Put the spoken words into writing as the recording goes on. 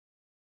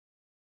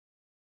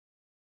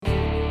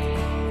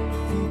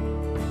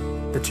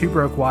Two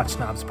Broke Watch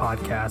Snobs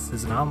podcast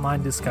is an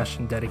online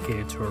discussion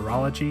dedicated to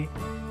horology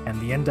and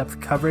the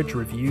in-depth coverage,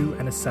 review,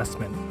 and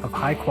assessment of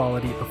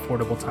high-quality,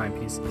 affordable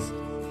timepieces.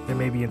 There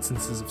may be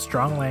instances of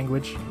strong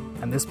language,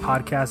 and this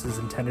podcast is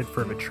intended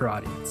for a mature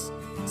audience.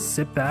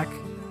 Sit back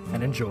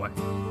and enjoy.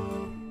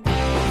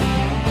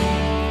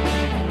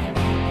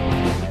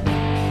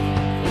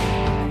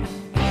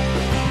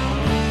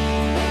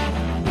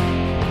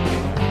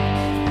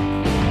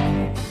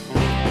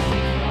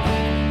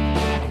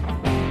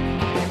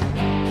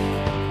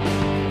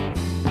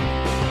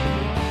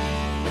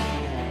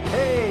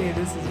 Hey,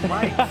 this is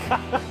Mike.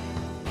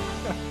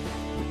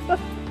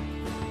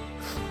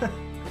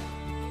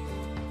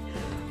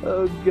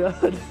 Oh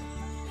god,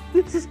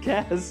 this is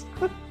Kaz.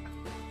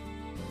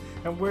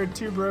 And we're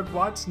Two Broke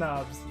Watch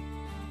Snobs.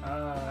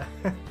 Oh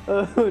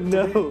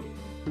no,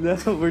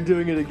 we're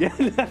doing it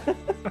again.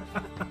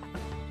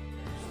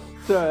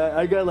 Sorry,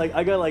 I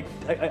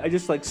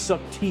just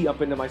sucked tea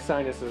up into my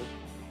sinuses.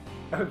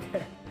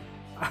 Okay.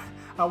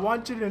 I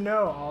want you to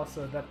know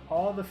also that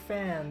all the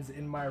fans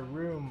in my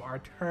room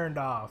are turned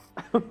off.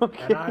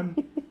 Okay.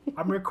 And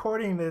I'm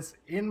recording this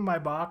in my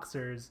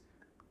boxers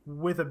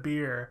with a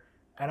beer,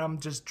 and I'm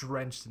just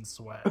drenched in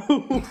sweat.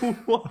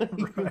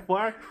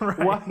 Why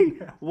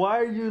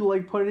are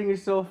you putting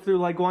yourself through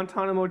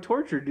Guantanamo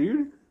torture,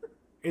 dude?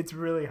 It's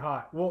really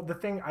hot. Well, the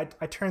thing, I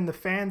turned the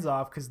fans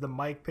off because the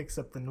mic picks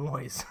up the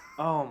noise.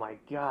 Oh my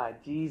god,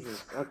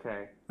 Jesus.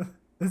 Okay.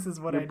 This is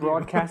what You're I do.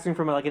 broadcasting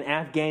from an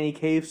Afghani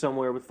cave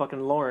somewhere with fucking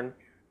Lauren.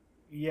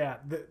 Yeah,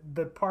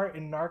 the part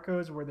in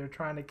Narcos where they're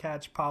trying to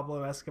catch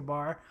Pablo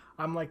Escobar,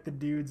 I'm like the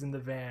dudes in the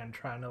van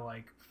trying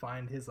to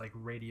find his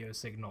radio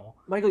signal.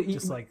 Michael, you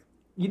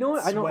know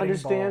what I don't sweating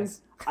understand?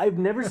 balls. I've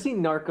never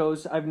seen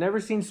Narcos. I've never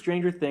seen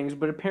Stranger Things,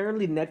 but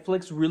apparently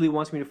Netflix really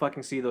wants me to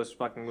fucking see those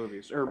fucking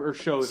movies or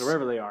shows or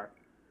wherever they are.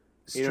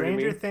 You know what I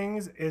Stranger mean?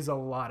 Things is a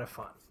lot of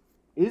fun.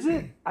 Is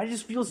it? I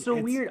just feel so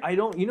weird.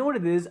 You know what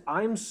it is?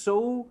 I'm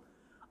still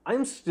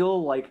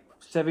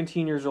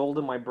 17 years old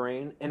in my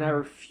brain, and I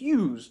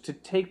refuse to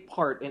take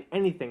part in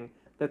anything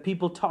that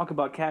people talk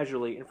about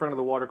casually in front of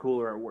the water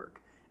cooler at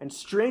work. And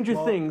Stranger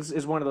Things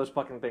is one of those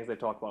fucking things they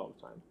talk about all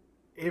the time.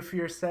 If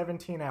you're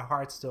 17 at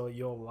heart still,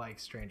 you'll like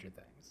Stranger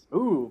Things.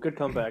 Ooh, good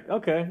comeback.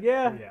 Okay,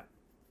 yeah. Yeah.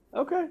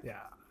 Okay.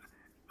 Yeah.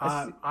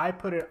 I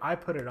put it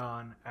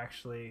on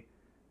actually.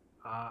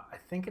 I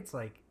think it's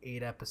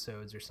 8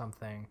 episodes or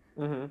something,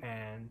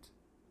 and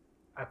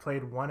I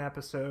played one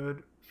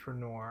episode for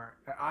Noor.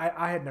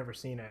 I had never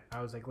seen it.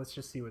 I was like, let's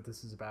just see what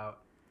this is about.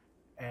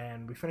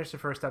 And we finished the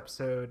first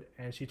episode,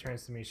 and she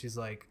turns to me. She's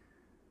like,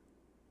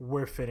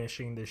 "We're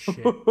finishing this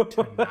shit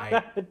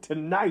tonight."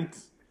 Tonight.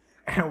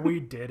 And we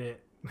did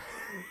it.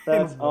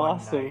 That's in one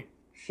awesome. night.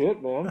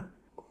 Shit, man.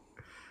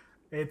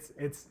 It's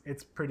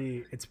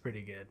pretty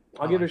good.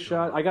 I'll give it a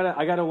shot. I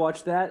gotta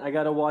watch that. I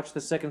gotta watch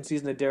the second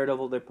season of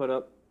Daredevil they put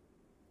up.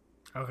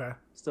 Okay.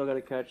 Still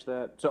gotta catch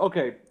that. So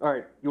okay, all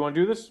right. You want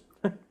to do this?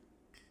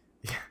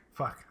 Yeah.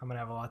 Fuck. I'm gonna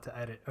have a lot to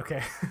edit.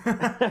 Okay.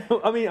 I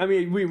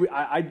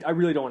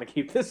really don't want to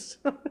keep this.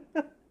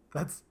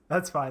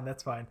 That's fine.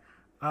 That's fine.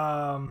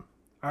 All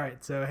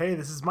right. So hey,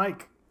 this is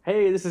Mike.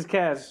 Hey, this is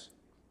Kaz.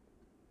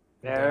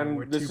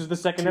 And this is the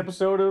second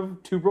episode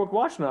of Two Broke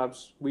Watch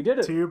Snobs. We did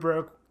it. Two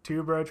broke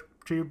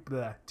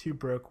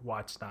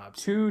watch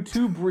snobs. Two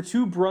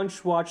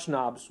brunch watch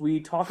snobs.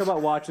 We talk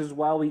about watches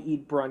while we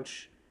eat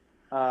brunch,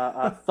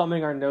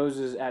 thumbing our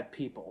noses at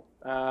people.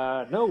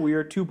 No, we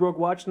are two broke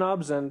watch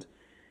snobs, and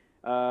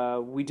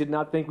we did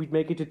not think we'd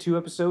make it to 2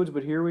 episodes,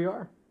 but here we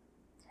are.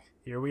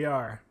 Here we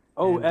are.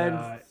 Oh,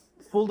 and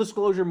full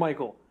disclosure, Mike,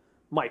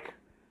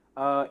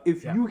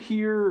 if you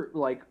hear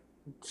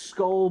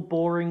skull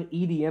boring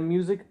EDM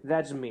music,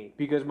 that's me,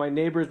 because my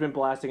neighbor's been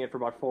blasting it for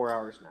about 4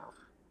 hours now.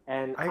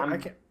 And I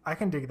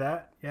can dig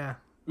that. Yeah.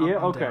 I'm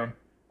okay. down.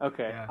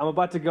 Okay. Yeah. I'm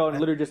about to go and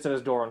literally just set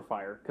his door on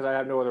fire because I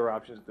have no other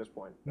options at this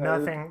point.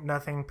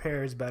 Nothing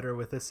pairs better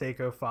with a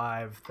Seiko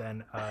 5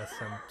 than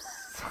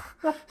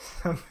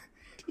some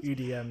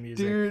EDM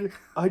music. Dude,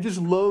 I just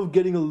love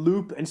getting a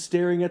loop and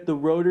staring at the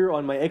rotor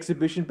on my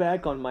exhibition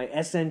back on my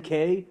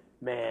SNK.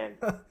 Man,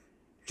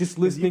 just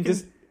listening to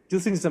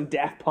some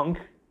Daft Punk.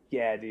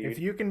 Yeah, dude.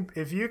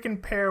 If you can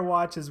pair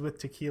watches with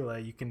tequila,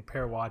 you can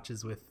pair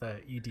watches with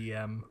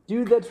EDM.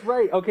 Dude, that's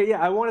right. Okay, yeah,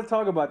 I want to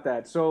talk about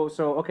that. So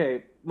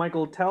okay,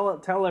 Michael,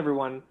 tell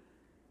everyone.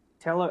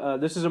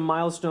 This is a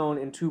milestone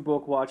in Two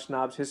Broke Watch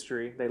Snobs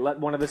history. They let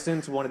one of us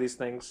into one of these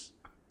things.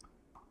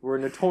 We're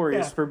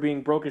notorious for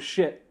being broke as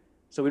shit,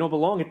 so we don't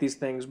belong at these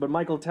things. But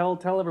Michael,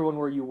 tell everyone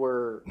where you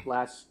were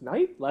last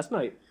night. Last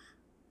night.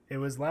 It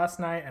was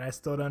last night, and I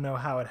still don't know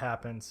how it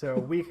happened. So a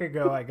week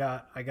ago, I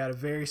got a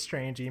very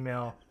strange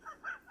email.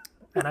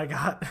 And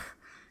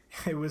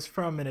it was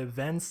from an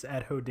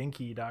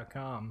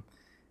events@hodinky.com,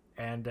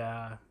 and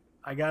I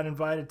got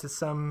invited to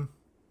some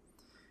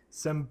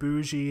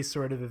bougie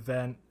sort of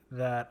event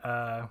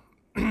that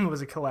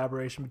was a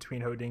collaboration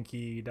between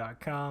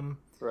hodinky.com,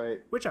 right,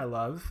 which I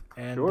love,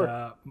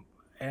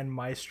 and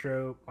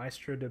Maestro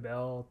de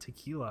Bell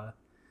Tequila,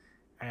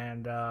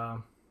 and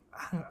I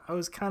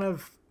was kind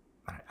of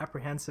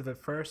apprehensive at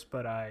first,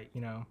 but I,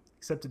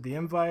 accepted the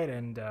invite,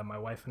 and my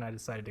wife and I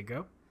decided to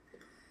go.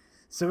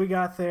 So we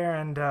got there,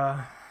 and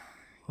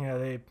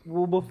they.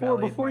 Well,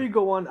 before you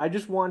go on, I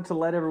just want to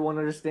let everyone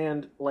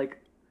understand, like,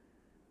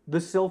 the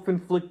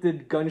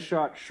self-inflicted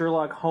gunshot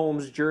Sherlock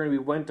Holmes journey we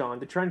went on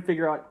to try and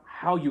figure out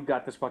how you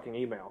got this fucking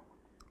email.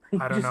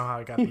 I don't know how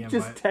I got the invite. He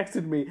just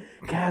texted me,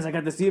 Kaz, I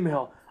got this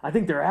email. I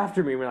think they're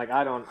after me. We're like,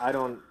 I don't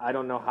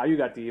know how you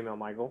got the email,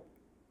 Michael.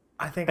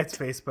 I think it's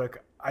Facebook.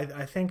 I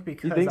think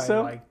because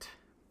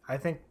I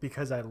think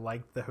because I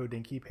liked the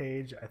Hodinkee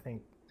page, I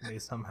think they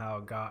somehow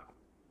got,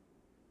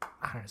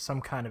 I don't know,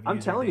 some kind of. I'm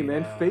telling you,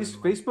 man,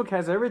 Facebook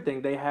has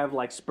everything. They have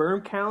like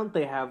sperm count,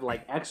 they have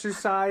like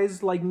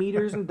exercise like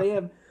meters, and they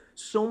have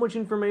so much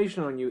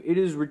information on you. It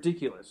is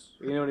ridiculous.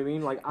 You know what I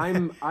mean? Like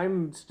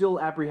I'm still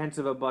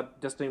apprehensive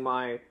about dusting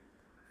my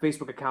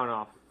Facebook account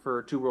off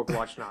for Two Broke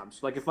Watch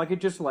Snobs. Like if I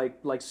could just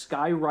like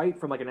skywrite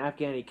from like an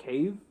Afghani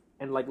cave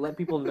and like let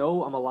people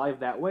know I'm alive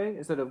that way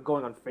instead of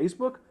going on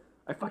Facebook,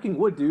 I fucking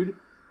would, dude.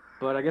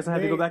 But I guess I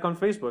had to go back on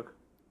Facebook.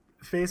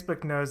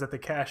 Facebook knows that the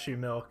cashew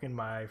milk in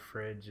my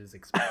fridge is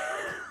expired.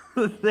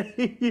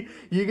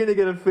 You're gonna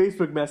get a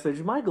Facebook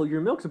message, Michael, your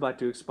milk's about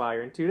to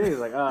expire in 2 days.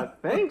 Like,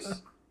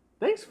 thanks,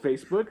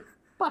 Facebook.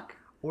 Fuck.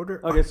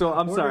 Okay, so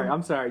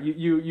I'm sorry.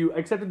 You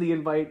accepted the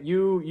invite.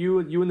 You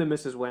and the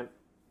missus went.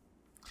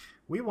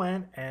 We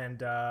went,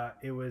 and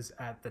it was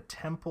at the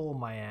Temple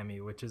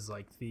Miami, which is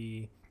like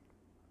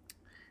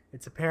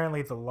it's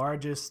apparently the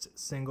largest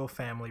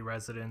single-family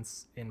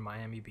residence in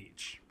Miami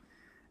Beach.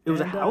 It was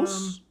a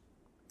house?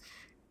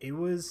 It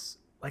was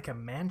like a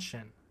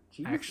mansion,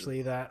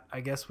 actually, that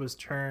I guess was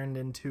turned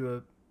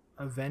into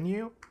a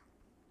venue.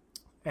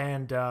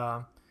 And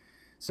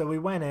so we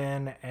went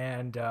in,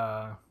 and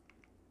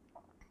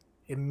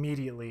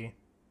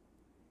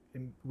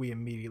we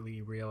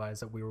immediately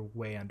realized that we were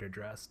way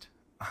underdressed.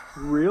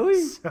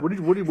 Really? So,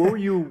 what were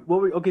you?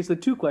 Okay, so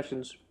 2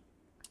 questions.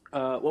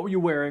 What were you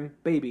wearing,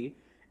 baby?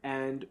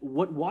 And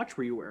what watch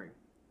were you wearing?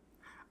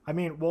 I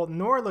mean, well,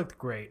 Nora looked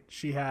great.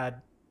 She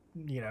had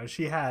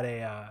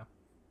a,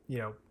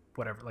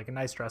 whatever, like a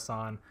nice dress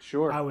on.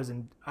 Sure. I was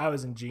in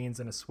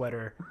jeans and a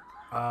sweater.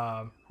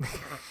 I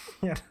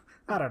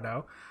don't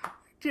know.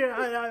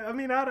 Yeah, I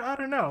mean, I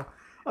don't know.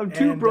 I'm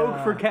too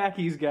broke for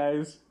khakis,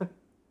 guys.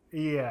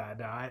 Yeah,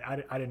 no,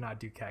 I did not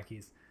do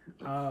khakis.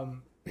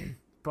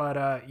 But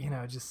I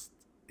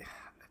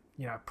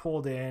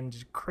pulled in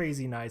just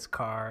crazy nice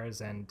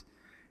cars and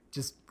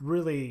just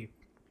really,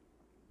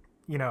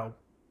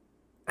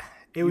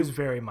 it was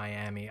very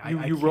Miami.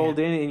 You rolled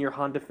in your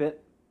Honda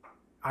Fit?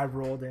 I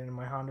rolled in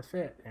my Honda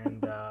Fit,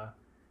 and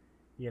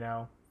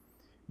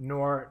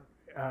Nor,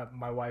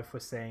 my wife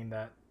was saying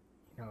that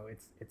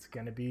it's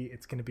gonna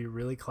be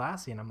really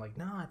classy, and I'm like,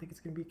 no, I think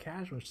it's gonna be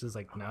casual. She's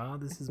like, no,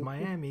 this is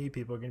Miami.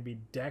 People are gonna be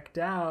decked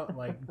out,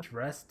 like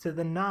dressed to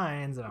the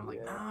nines, and I'm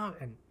like, no,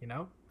 and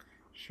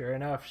sure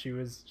enough, she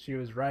was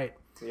right.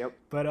 Yep.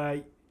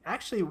 But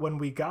actually, when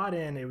we got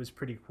in, it was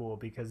pretty cool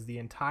because the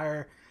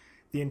entire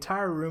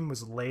room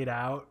was laid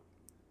out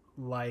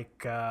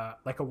like a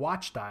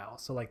watch dial,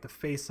 so like the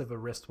face of a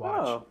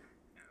wristwatch. Oh.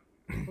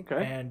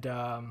 Okay.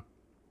 And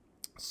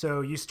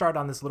so you start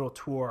on this little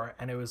tour,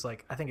 and it was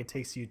like, I think it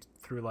takes you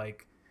through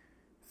like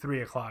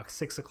 3 o'clock,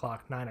 6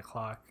 o'clock, 9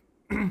 o'clock,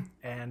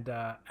 and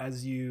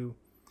as you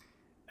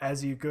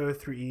go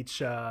through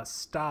each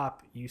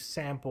stop, you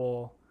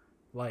sample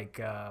like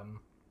a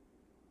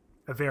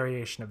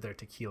variation of their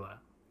tequila.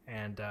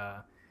 And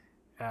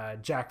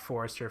Jack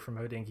Forrester from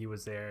Hodinkee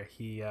was there.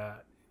 He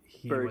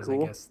Very was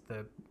cool. I guess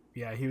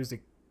he was the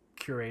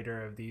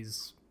curator of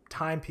these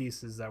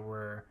timepieces that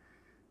were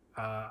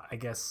I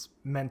guess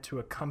meant to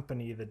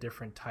accompany the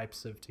different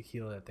types of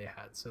tequila that they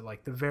had. So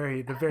like the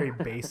very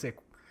basic,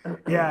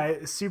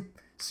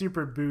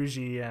 super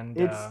bougie, and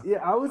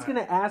I was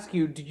gonna ask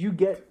you, did you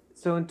get,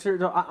 so in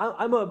terms of,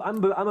 I'm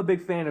a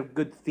big fan of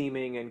good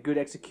theming and good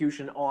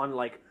execution on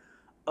like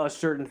a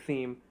certain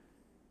theme.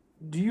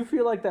 Do you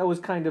feel like that was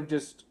kind of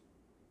just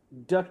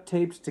duct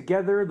taped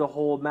together, the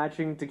whole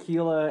matching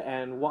tequila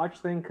and watch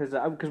thing?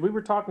 Because we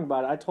were talking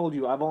about it. I told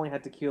you I've only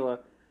had tequila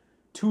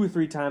 2 or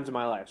 3 times in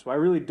my life, so I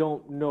really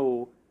don't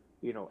know,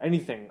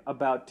 anything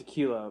about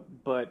tequila.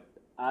 But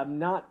I'm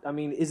not. I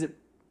mean,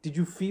 did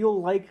you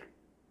feel like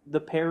the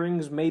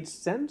pairings made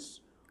sense,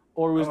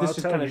 or was this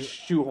just kind of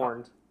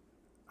shoehorned?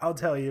 I'll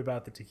tell you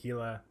about the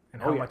tequila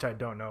and how much I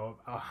don't know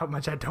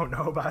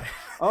about it.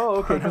 Oh,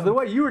 okay. Because the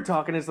way you were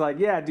talking is like,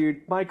 yeah,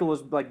 dude, Michael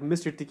was like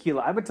Mr.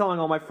 Tequila. I've been telling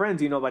all my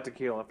friends about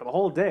tequila for the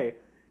whole day,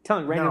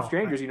 telling random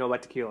strangers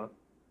about tequila.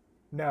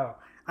 No,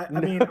 I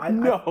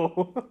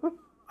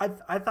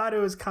thought it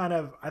was kind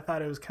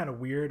of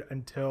weird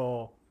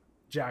until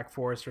Jack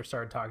Forrester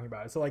started talking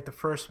about it. So like the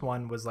first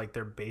one was like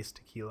their base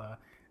tequila,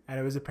 and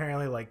it was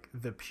apparently like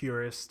the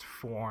purest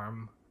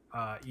form,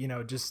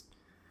 just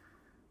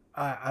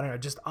I don't know,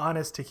 just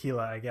honest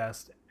tequila, I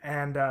guess.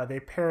 And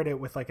they paired it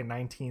with like a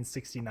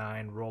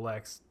 1969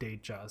 Rolex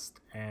Datejust,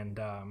 and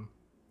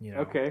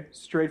okay,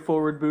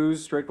 straightforward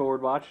booze,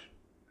 straightforward watch.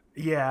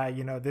 Yeah,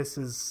 this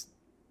is,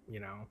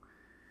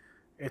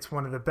 it's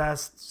one of the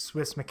best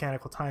Swiss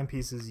mechanical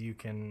timepieces you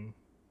can,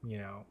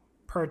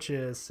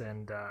 purchase,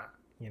 and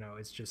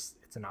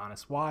it's an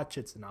honest watch,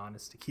 it's an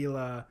honest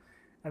tequila.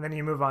 And then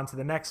you move on to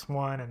the next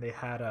one, and they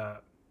had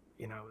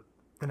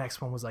the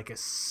next one was like a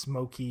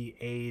smoky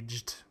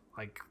aged,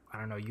 like, I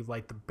don't know, you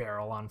light the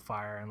barrel on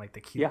fire and like the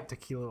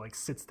tequila like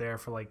sits there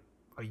for like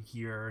a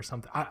year or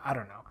something. I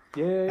don't know.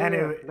 Yeah, and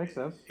it makes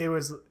sense. It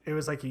was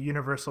like a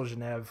Universal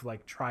Genève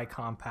like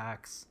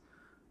tri-compacts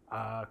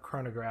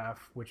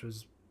chronograph, which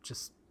was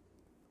just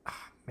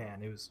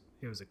man, it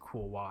was a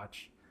cool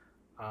watch.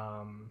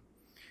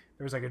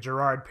 There was like a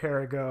Gerard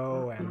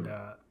Perregaux and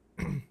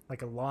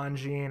like a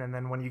Longines, and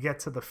then when you get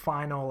to the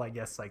final, I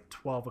guess like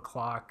 12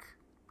 o'clock,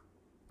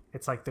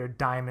 it's like their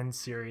Diamond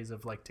series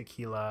of like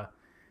tequila.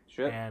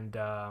 Shit. And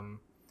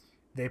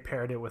they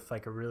paired it with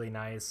like a really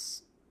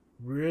nice,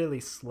 really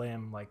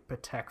slim like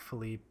Patek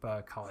Philippe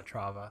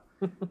Calatrava.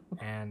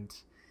 And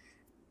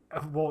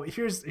well,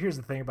 here's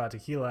the thing about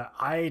tequila.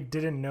 I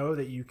didn't know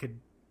that you could,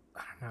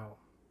 I don't know,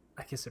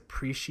 I guess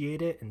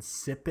appreciate it and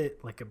sip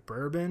it like a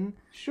bourbon.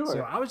 Sure.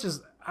 So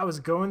I was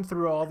going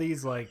through all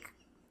these like,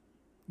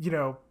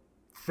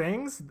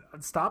 things,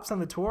 stops on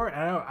the tour,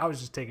 and I was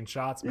just taking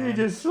shots, man. You're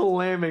just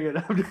slamming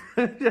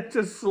it.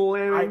 Just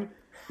slamming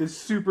this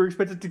super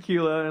expensive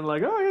tequila, and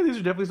like, oh yeah, these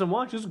are definitely some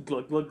watches.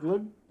 Glug glug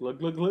glug glug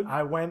glug glug.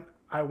 I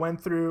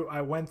went through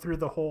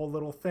the whole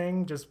little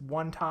thing just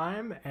one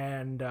time,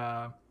 and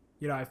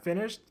I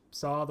finished,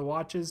 saw the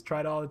watches,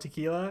 tried all the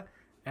tequila,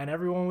 and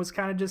everyone was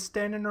kind of just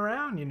standing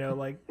around,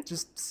 like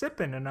just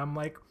sipping, and I'm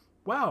like,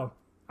 wow,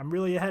 I'm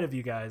really ahead of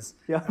you guys.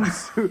 Yeah,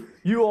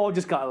 you all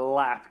just got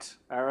lapped.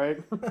 All right.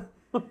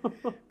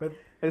 but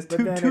it's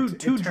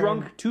two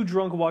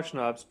drunk watch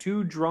snobs,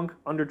 two drunk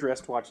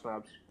underdressed watch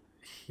snobs.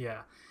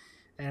 Yeah,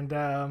 and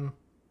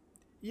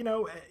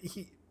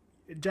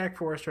Jack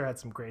Forrester had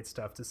some great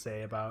stuff to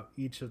say about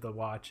each of the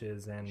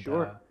watches, and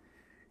sure.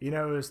 It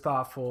was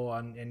thoughtful,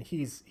 and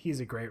he's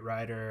a great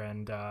writer,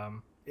 and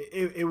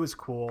it was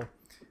cool.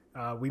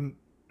 We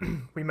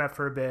met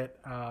for a bit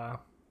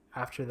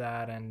after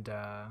that, and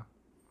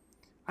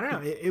I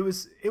don't know. It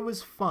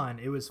was fun.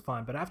 It was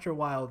fun, but after a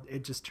while,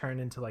 it just turned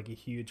into like a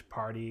huge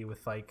party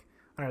with like,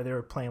 I don't know. They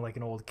were playing like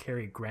an old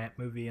Cary Grant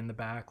movie in the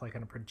back, like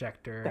on a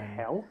projector. The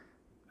hell?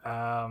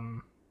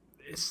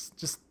 It's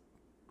just.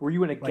 Were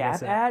you in a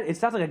Gap ad? It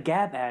sounds like a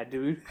Gap ad,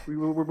 dude.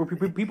 Were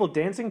people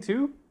dancing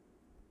too?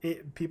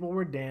 People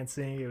were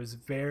dancing. It was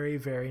very,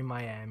 very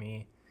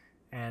Miami,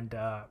 and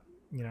a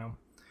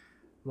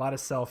lot of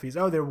selfies.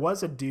 Oh, there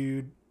was a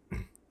dude.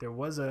 There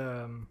was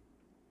a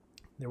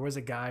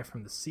guy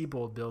from the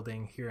Siebold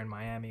building here in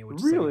Miami,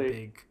 which is like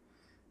a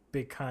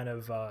big kind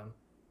of,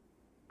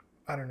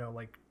 I don't know,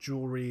 like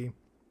jewelry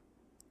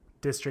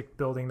district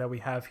building that we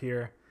have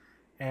here.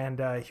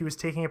 And he was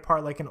taking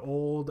apart like an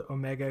old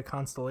Omega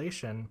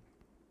Constellation.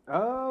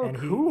 Oh, and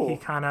cool. He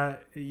kind of,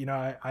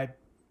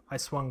 I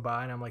swung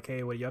by and I'm like,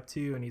 hey, what are you up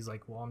to? And he's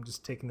like, well, I'm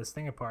just taking this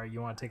thing apart.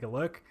 You want to take a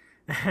look?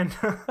 And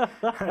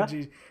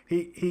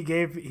he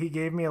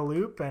gave me a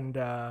loop, and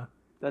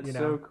that's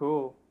so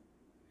cool.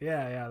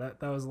 Yeah,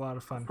 that was a lot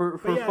of fun. For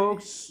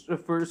folks,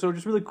 so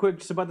just really quick,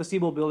 just about the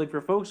Siebold building,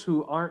 for folks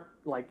who aren't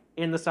like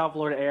in the South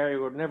Florida area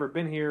or have never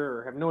been here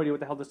or have no idea what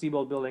the hell the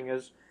Siebold building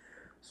is.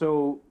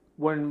 So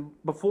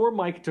before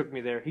Mike took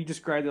me there, he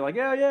described it like,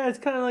 yeah, it's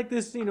kind of like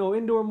this,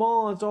 indoor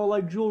mall. It's all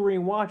like jewelry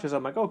and watches.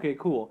 I'm like, okay,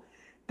 cool.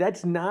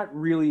 That's not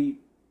really.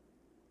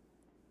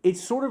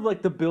 It's sort of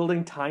like the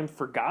building time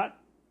forgot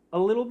a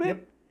little bit.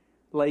 Yep.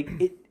 Like,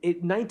 it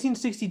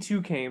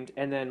 1962 came,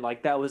 and then,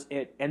 like, that was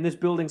it. And this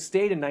building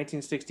stayed in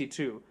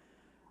 1962.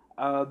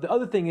 The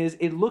other thing is,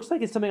 it looks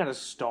like it's something out of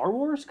Star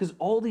Wars, because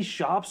all these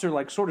shops are,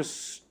 like, sort of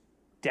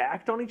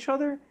stacked on each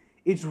other.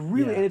 It's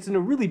really, and it's in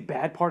a really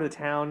bad part of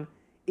town.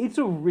 It's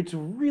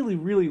really,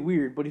 really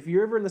weird. But if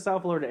you're ever in the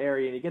South Florida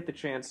area and you get the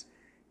chance,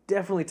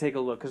 definitely take a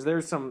look, because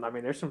there's some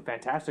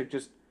fantastic,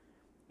 just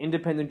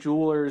independent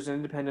jewelers and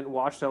independent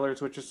watch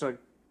sellers, which is, like,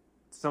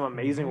 some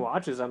amazing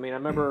watches. I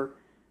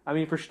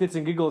mean, for shits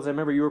and giggles, I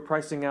remember you were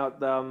pricing out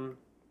the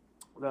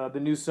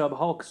new Sub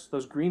Hulks,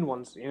 those green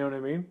ones. You know what I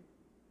mean?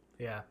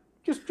 Yeah.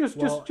 Just for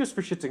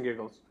shits and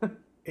giggles.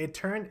 It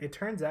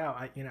turns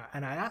out,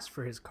 and I asked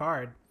for his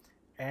card,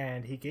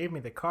 and he gave me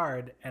the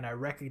card, and I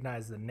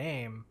recognized the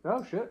name.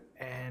 Oh shit!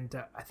 And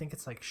I think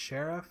it's like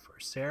Sheriff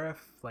or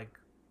Seraph, like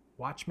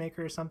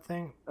watchmaker or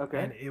something. Okay.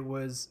 And it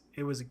was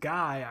a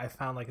guy. I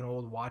found like an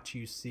old Watch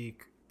You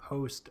Seek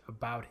post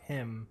about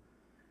him.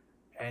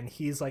 And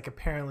he's like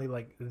apparently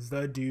like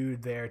the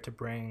dude there to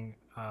bring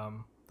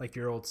like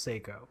your old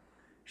Seiko.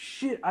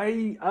 Shit,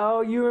 I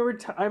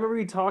remember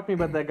you talking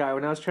about that guy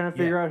when I was trying to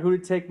figure out who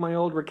to take my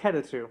old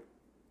Raketa to.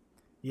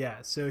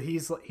 Yeah, so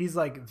he's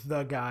like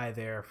the guy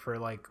there for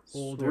like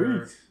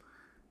older. Sweet.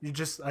 You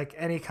just like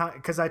any kind,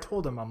 because I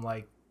told him, I'm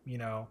like,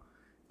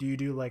 do you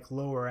do like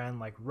lower end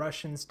like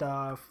Russian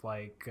stuff,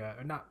 like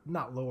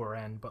not lower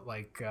end, but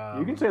like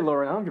you can say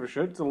lower end. I don't give a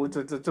shit.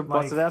 It's a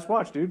busted ass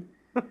watch, dude.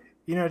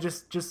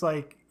 Just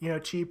like,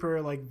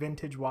 cheaper, like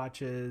vintage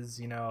watches,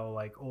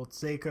 like old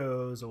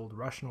Seikos, old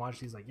Russian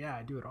watches. He's like, yeah,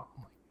 I do it all.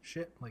 I'm like,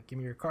 shit, like give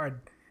me your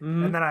card.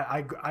 Mm-hmm. And then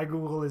I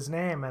Google his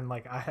name, and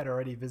like I had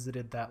already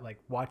visited that like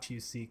Watch You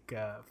Seek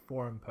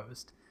forum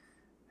post,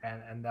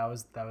 and that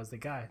was the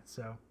guy.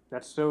 So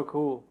that's so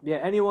cool. Yeah,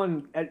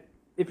 anyone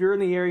if you're in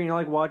the area and you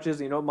like watches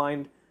and you don't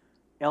mind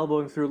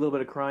elbowing through a little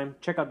bit of crime,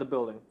 check out the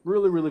building.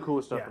 Really, really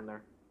cool stuff in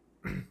there.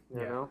 You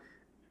know.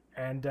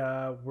 And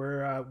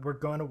we're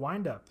going to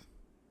Wind Up.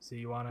 So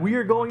you want to? We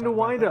are going to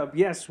Wind Up.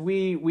 Yes, that's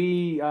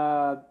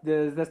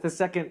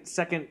the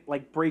second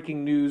like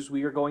breaking news.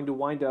 We are going to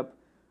Wind Up.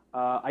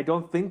 I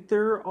don't think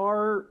there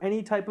are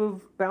any type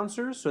of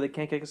bouncers, so they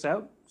can't kick us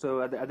out.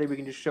 So I think we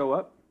can just show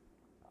up.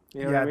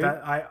 You know what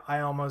I mean? I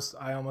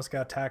almost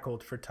got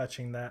tackled for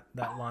touching that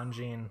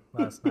Longines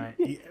last night.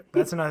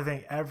 That's another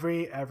thing.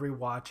 Every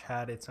watch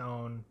had its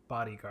own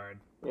bodyguard.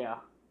 Yeah.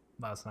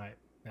 Last night.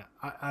 Yeah.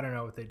 I don't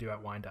know what they do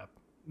at Wind Up.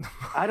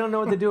 I don't know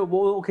what they do.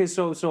 Well, okay,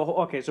 so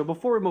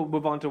before we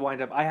move on to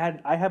Wind Up, I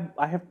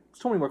have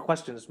so many more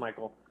questions,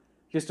 Michael,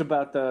 just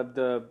about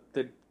the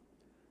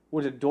what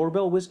is it,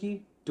 doorbell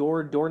whiskey,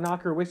 door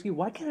knocker whiskey?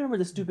 Why can't I remember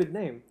the stupid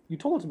name? You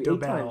told it to me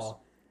 8 times.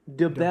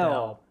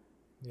 DeBell.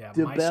 Yeah,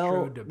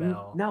 DeBell,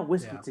 DeBell. not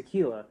whiskey,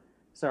 tequila.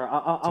 Sorry,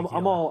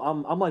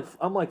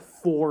 I'm like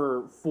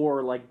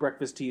four like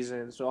breakfast teas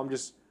in, so I'm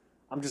just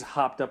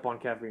hopped up on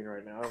caffeine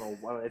right now. I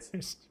don't know.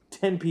 It's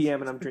 10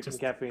 p.m. and I'm drinking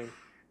caffeine.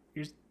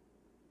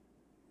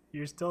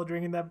 You're still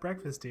drinking that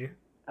breakfast tea.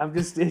 I'm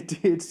just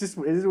it is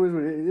what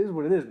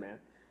it is, man.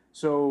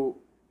 So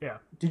yeah,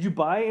 did you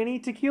buy any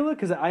tequila?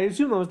 Because I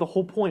assume that was the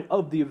whole point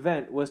of the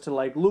event, was to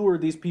like lure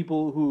these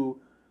people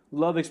who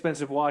love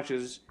expensive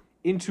watches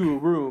into a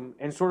room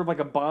and sort of like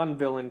a Bond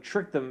villain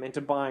trick them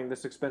into buying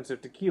this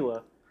expensive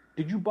tequila.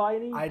 Did you buy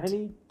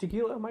any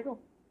tequila, Michael?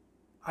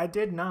 I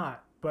did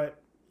not, but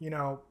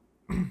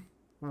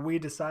we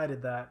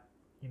decided that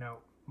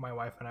my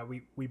wife and I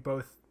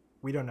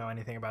we don't know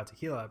anything about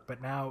tequila,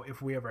 but now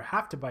if we ever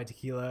have to buy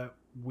tequila,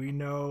 we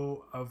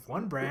know of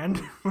one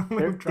brand.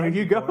 there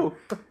you go.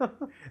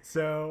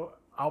 So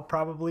I'll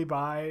probably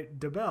buy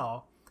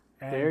DeBell.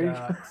 And, there you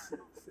go.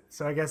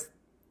 So I guess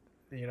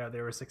they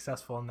were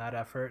successful in that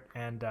effort,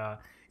 and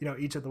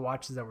each of the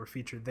watches that were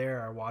featured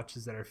there are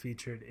watches that are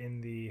featured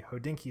in the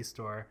Hodinkee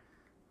store.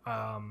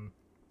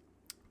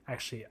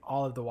 Actually,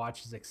 all of the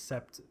watches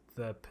except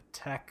the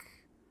Patek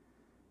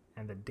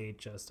and the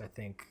Datejust, I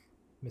think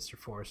Mr.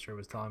 Forrester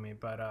was telling me,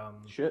 but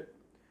shit.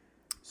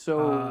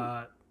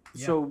 So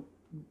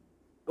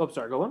oh,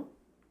 sorry, go on.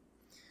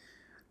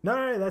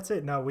 No, that's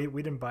it. No, we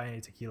didn't buy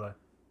any tequila.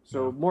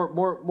 So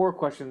more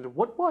questions.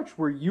 What watch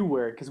were you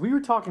wearing? Because we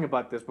were talking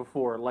about this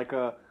before, like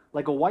a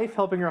wife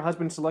helping her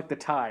husband select a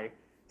tie.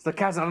 It's like,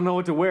 Cass, I don't know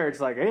what to wear. It's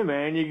like, hey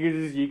man,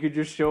 you could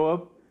just show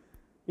up.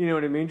 You know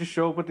what I mean? Just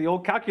show up with the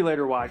old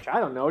calculator watch. I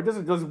don't know. It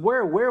doesn't just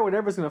wear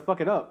whatever's gonna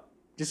fuck it up.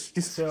 Just.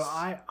 So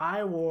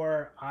I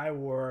wore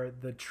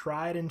the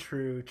tried and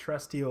true,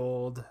 trusty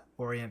old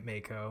Orient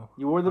Mako.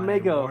 You wore the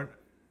Mako.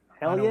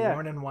 Hell yeah! A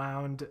worn and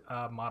wound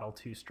Model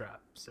 2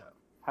 strap. So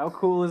how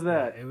cool is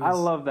that? I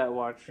love that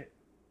watch.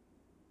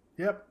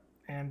 Yep,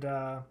 and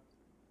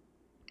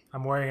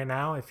I'm wearing it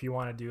now. If you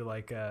want to do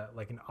like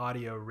an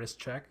audio wrist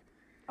check.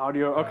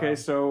 Audio. Okay,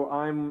 so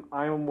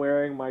I'm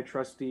wearing my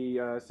trusty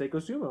Seiko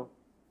Sumo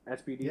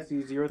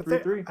SPDC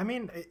 033. I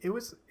mean, it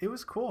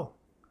was cool.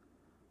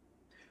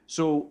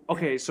 So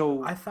okay,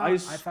 so I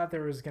thought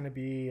there was gonna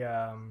be.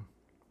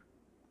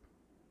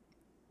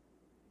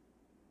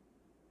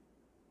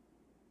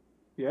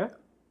 Yeah.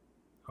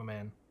 Oh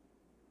man.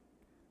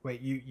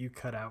 Wait, you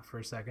cut out for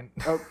a second.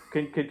 Oh,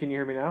 can you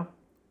hear me now?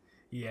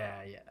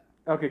 Yeah.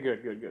 Okay,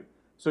 good.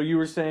 So you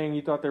were saying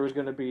you thought there was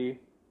going to be...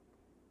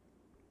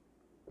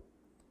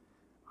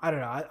 I don't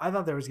know. I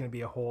thought there was going to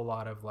be a whole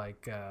lot of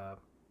like I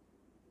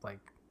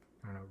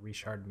don't know,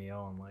 Richard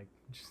Mille, and like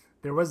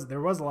there was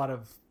a lot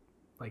of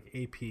like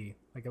AP,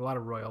 like a lot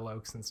of Royal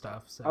Oaks and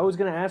stuff. So I was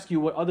going to ask you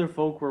what other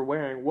folk were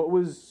wearing. What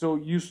was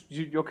you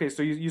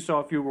saw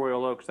a few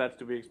Royal Oaks. That's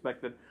to be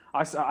expected.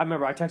 I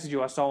remember I texted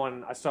you. I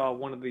saw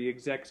one of the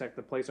execs at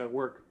the place I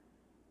work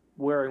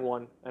wearing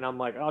one, and I'm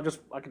like, I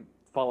can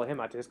follow him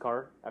out to his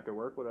car after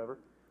work, whatever.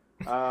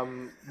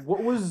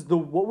 Was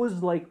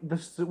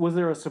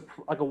there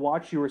a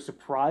watch you were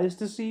surprised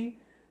to see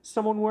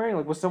someone wearing?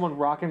 Like, was someone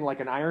rocking like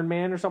an Iron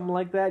Man or something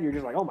like that? You're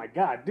just like, oh my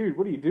god, dude,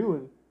 what are you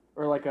doing?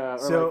 Or like a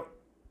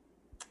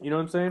you know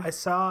what I'm saying? I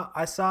saw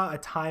a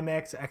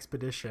Timex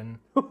Expedition.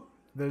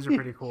 Those are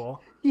pretty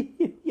cool.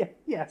 Yeah.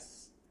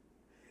 Yes.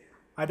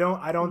 I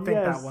don't think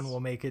that one will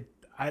make it.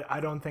 I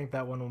don't think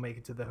that one will make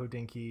it to the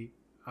Hodinkee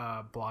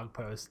blog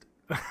post.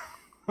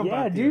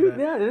 Yeah, dude.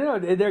 No.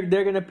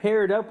 They're gonna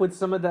pair it up with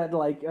some of that,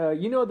 like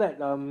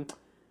that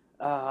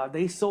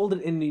they sold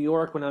it in New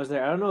York when I was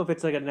there. I don't know if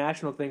it's like a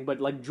national thing,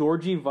 but like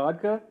Georgie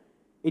vodka,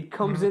 it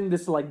comes in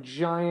this like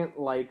giant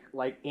like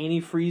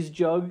antifreeze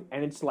jug,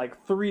 and it's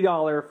like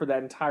 $3 for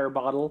that entire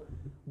bottle.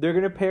 They're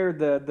gonna pair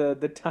the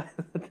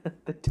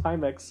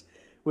Timex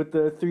with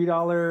the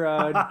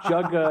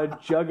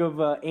 $3 jug of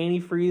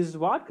antifreeze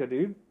vodka,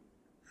 dude.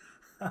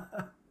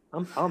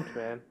 I'm pumped,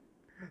 man.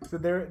 So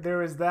there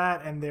was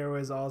that, and there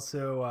was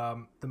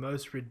also the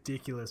most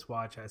ridiculous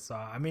watch I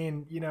saw. I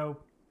mean,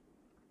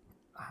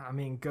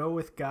 go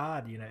with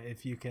God,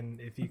 if you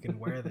can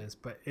wear this,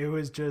 but it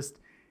was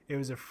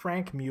a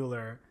Frank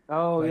Mueller,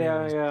 Oh but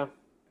yeah, yeah.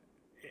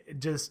 it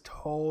just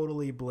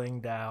totally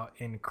blinged out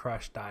in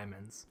crushed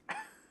diamonds,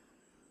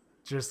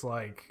 just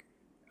like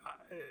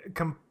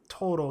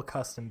total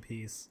custom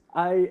piece.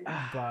 I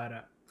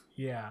But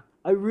yeah,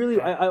 I really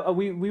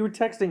we were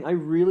texting. I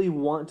really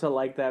want to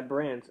like that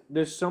brand.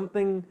 There's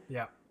something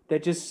yeah,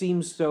 that just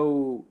seems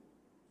so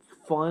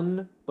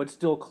fun but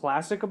still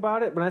classic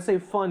about it. When I say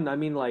fun, I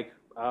mean like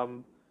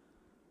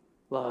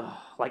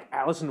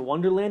Alice in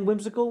Wonderland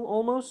whimsical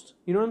almost.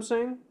 You know what I'm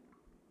saying?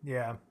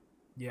 yeah,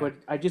 yeah. But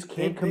I just They,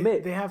 can't they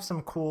commit. they have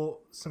some cool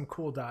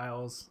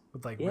dials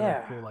with like really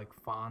Yeah. cool like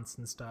fonts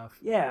and stuff.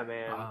 Yeah,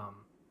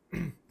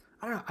 man.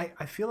 I don't know.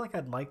 I feel like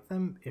I'd like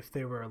them if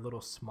they were a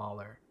little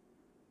smaller,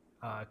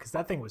 because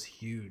that thing was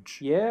huge.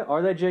 Yeah,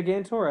 are they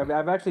Gigantor?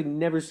 I've actually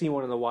never seen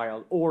one in the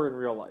wild or in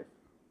real life.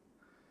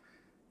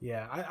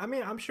 Yeah, I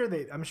mean, I'm sure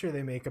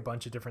they make a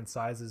bunch of different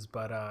sizes,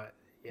 but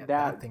yeah, That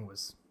that thing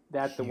was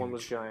the one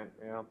was huge. giant.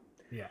 Yeah.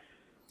 Yeah.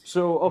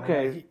 So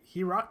okay.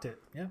 He rocked it.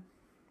 Yeah.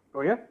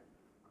 Oh yeah.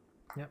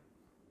 Yep.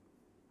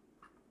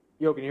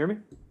 Yo, can you hear me?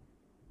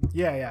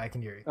 Yeah, I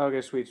can hear you. Okay,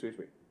 sweet.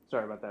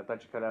 Sorry about that.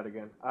 Thought you cut out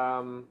again.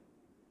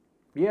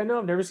 Yeah, no,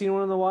 I've never seen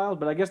one in the wild,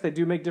 but I guess they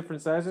do make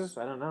different sizes.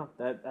 I don't know.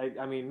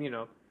 I mean,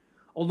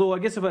 although I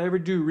guess if I ever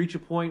do reach a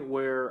point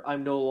where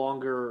I'm no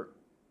longer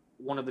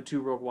one of the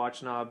two broke watch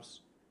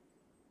snobs,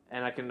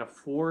 and I can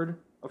afford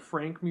a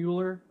Frank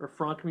Mueller or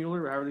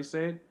or however they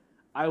say it,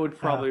 I would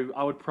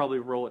probably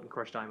roll it in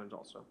crushed diamonds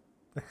also.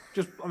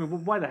 Just, I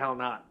mean, why the hell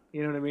not?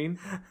 You know what I mean?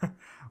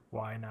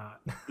 Why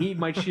not? Eat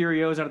my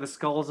Cheerios out of the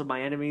skulls of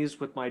my enemies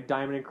with my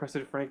diamond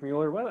encrusted Frank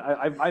Mueller. Well,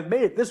 I've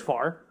made it this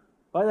far.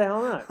 Why the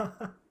hell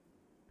not?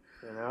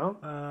 You know.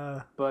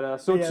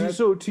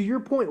 So to your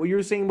point, what you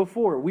were saying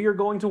before, we are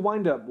going to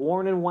wind up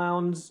Worn and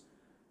Wound's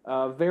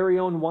very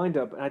own wind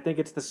up, and I think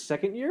it's the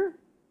second year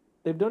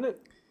they've done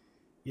it.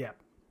 Yeah,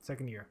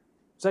 second year.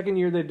 Second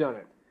year they've done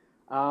it.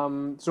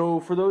 So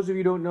for those of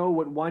you who don't know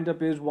what wind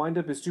up is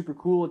super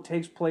cool. It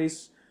takes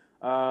place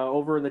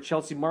over in the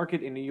Chelsea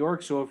Market in New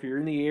York. So if you're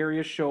in the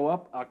area, show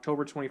up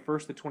October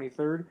 21st to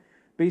 23rd.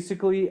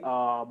 Basically,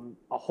 a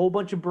whole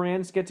bunch of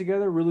brands get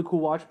together, really cool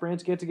watch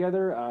brands get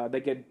together.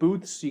 They get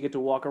booths, you get to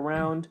walk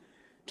around,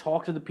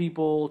 talk to the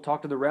people,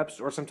 talk to the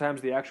reps, or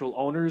sometimes the actual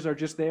owners are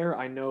just there.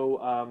 I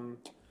know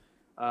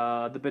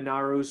the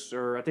Benaros,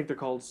 or I think they're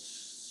called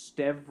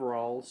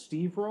Steverall.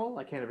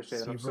 I can't ever say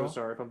that. I'm so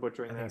sorry if I'm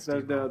butchering that.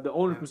 The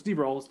owner from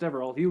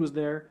Steverall, he was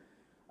there.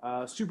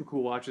 Super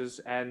cool watches,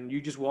 and you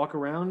just walk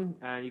around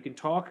and you can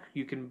talk,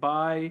 you can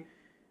buy,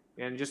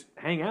 and just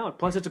hang out.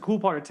 Plus, it's a cool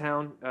part of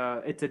town.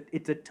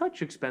 It's a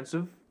touch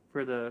expensive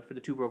for the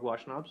two broke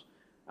watch snobs.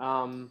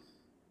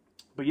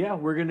 But yeah,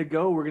 we're gonna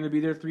go. We're gonna be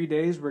there 3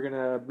 days. We're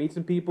gonna meet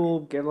some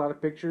people, get a lot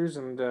of pictures,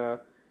 and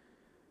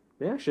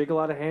yeah, shake a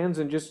lot of hands,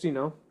 and just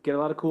get a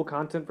lot of cool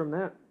content from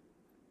that.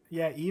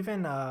 Yeah,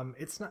 even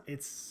it's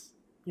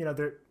there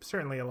are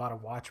certainly a lot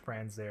of watch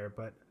brands there,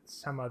 but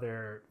some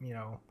other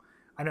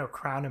I know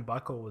Crown and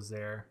Buckle was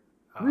there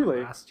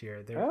Really? last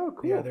year. Oh,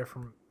 cool. Yeah, they're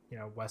from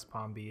West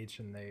Palm Beach,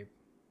 and they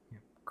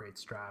great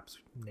straps,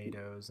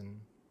 NATOs, and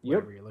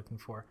whatever you're looking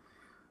for.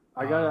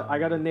 I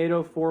got a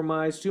NATO for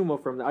my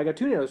sumo from them. I got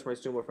 2 NATOs for my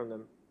sumo from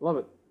them. Love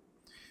it.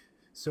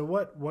 So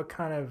what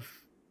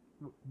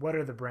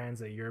are the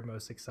brands that you're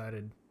most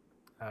excited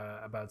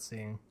about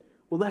seeing?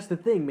 Well, that's the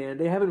thing, man.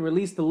 They haven't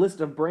released the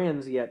list of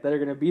brands yet that are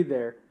going to be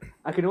there.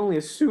 I can only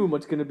assume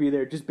what's going to be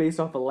there just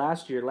based off of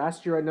last year.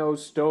 Last year, I know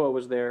Stoa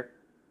was there.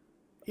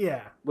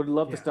 Yeah. Would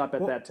love to stop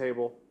at that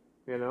table,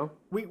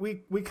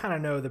 We kind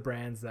of know the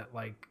brands that,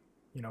 like,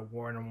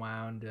 Worn and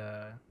Wound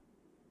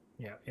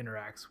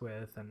interacts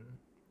with, and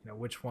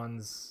which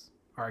ones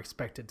are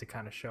expected to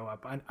kind of show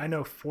up. I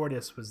know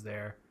Fortis was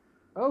there.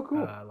 Oh,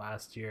 cool.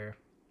 Last year.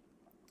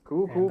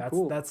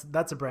 Cool.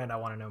 That's a brand I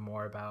want to know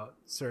more about.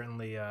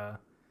 Certainly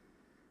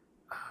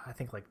I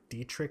think like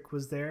Dietrich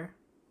was there.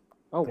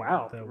 Oh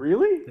wow!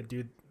 Really? The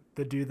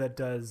dude that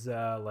does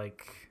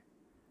like,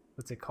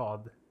 what's it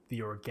called?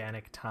 The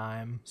Organic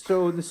Time.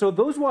 So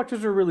those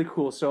watches are really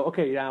cool. So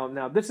okay,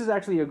 now this is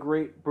actually a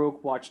great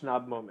broke watch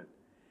snob moment,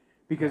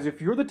 because if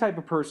you're the type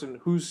of person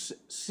who's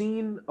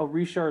seen a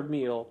Richard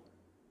Mille,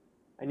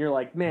 and you're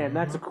like, man,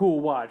 that's a cool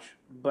watch,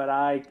 but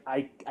I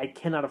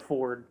cannot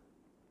afford,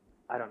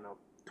 I don't know,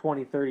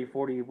 20, 30,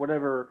 40,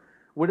 whatever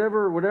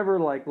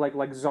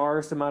like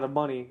czarist amount of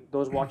money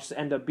those watches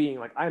end up being.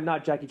 Like, I'm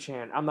not Jackie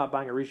Chan, I'm not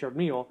buying a Richard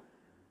Mille.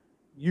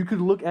 You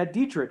could look at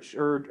Dietrich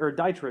or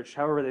Dietrich,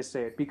 however they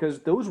say it,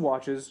 because those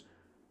watches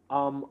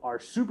are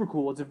super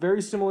cool. It's a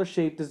very similar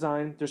shape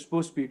design. They're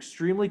supposed to be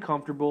extremely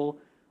comfortable.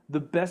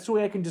 The best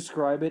way I can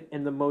describe it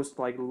in the most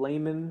like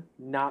layman,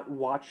 not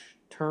watch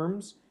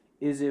terms,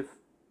 is if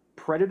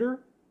Predator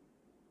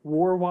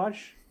wore a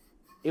watch,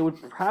 it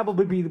would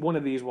probably be one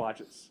of these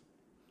watches.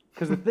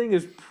 Because the thing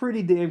is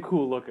pretty damn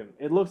cool looking.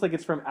 It looks like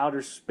it's from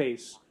outer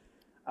space.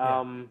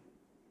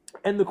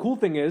 And the cool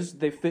thing is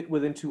they fit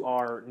into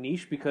our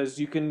niche because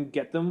you can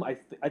get them. I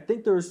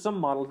think there are some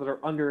models that are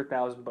under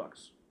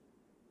 $1,000.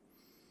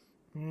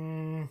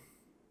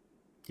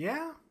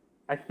 Yeah.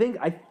 I think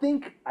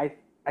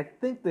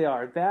they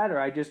are that, or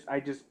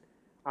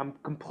I'm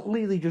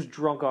completely just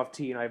drunk off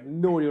tea and I have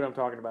no idea what I'm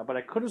talking about. But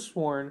I could have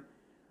sworn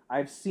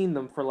I've seen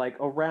them for like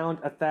around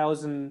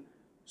 1,000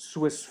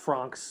 Swiss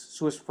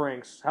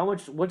francs. How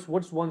much?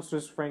 What's one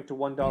Swiss franc to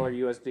 $1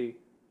 USD?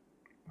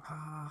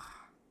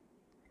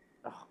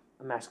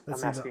 I'm asking the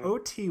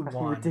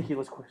OT1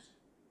 ridiculous question.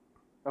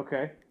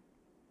 Okay.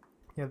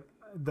 Yeah,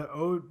 the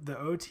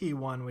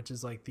OT1, which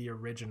is like the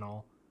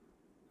original,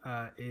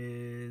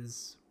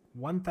 is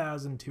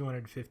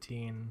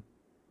 1,215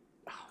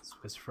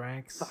 Swiss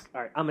francs. Fuck.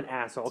 All right, I'm an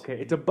asshole. Okay,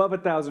 it's above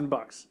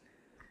 $1,000,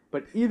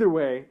 but either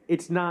way,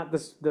 it's not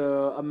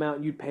the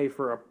amount you'd pay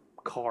for a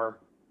car.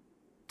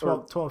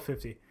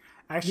 1250.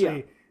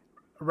 Actually,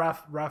 yeah.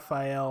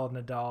 Rafael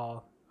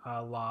Nadal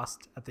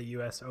lost at the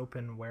U.S.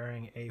 Open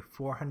wearing a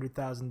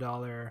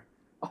 $400,000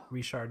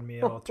 Richard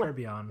Mille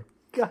Tourbillon.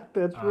 God,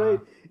 that's right.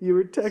 You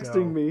were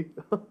texting me.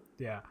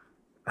 Yeah.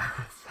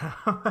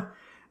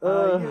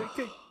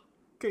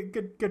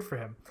 Good for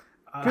him.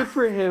 Good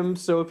for him.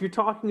 So if you're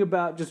talking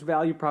about just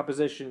value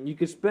proposition, you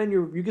could spend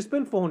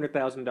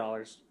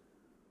 $400,000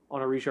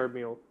 on a Richard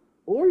Mille,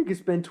 or you could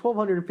spend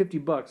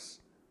 $1,250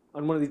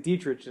 on one of these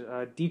Dietrich's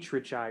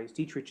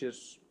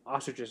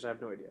ostriches. I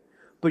have no idea.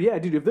 But yeah,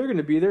 dude, if they're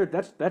gonna be there,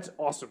 that's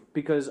awesome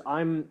because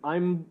I'm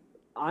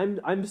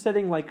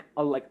setting like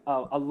a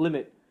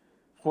limit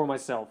for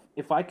myself.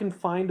 If I can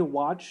find a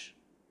watch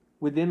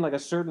within like a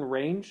certain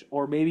range,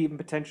 or maybe even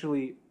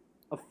potentially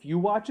a few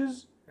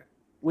watches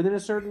within a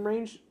certain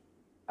range,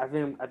 I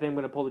think I'm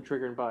gonna pull the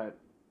trigger and buy it,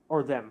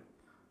 or them.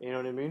 You know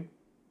what I mean?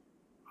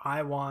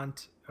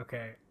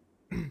 Okay.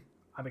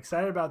 I'm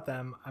excited about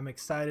them. I'm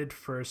excited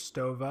for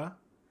Stova,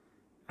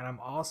 and I'm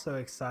also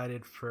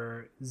excited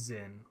for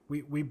Zin.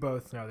 We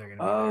both know they're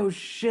gonna be there. Oh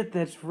shit,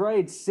 that's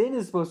right. Zin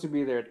is supposed to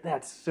be there.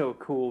 That's so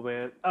cool,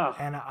 man. Ugh.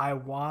 And I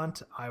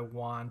want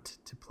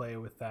to play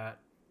with that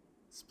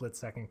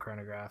split-second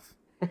chronograph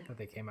that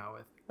they came out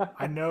with.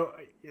 I know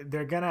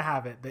they're gonna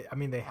have it.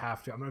 They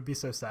have to. I'm gonna be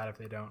so sad if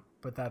they don't.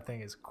 But that thing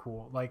is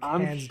cool. Like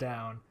hands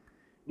down,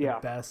 the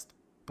best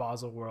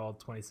Baselworld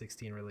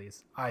 2016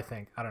 release. I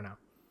think. I don't know.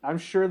 I'm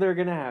sure they're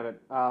gonna have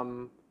it.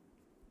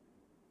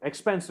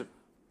 Expensive.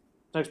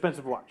 It's an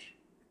expensive watch.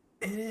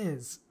 It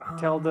is.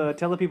 Tell the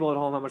people at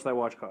home how much that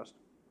watch cost.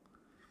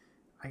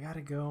 I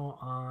gotta go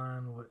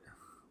on what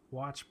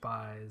Watch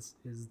Buys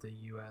is the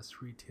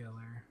U.S.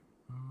 retailer.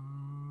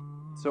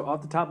 So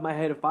off the top of my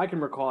head, if I can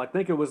recall, I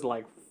think it was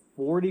like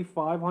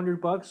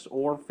 $4,500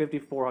 or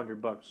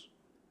 $5,400.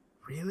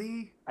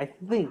 Really? I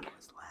think. It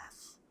was less.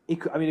 It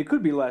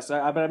could be less.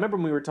 But I remember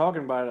when we were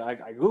talking about it,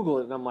 I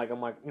Googled it and I'm like,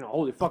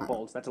 holy fuck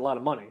balls, that's a lot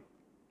of money.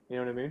 You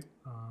know what I mean?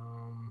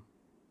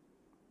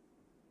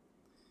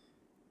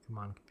 Come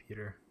on,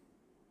 computer.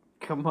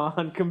 Come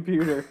on,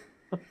 computer.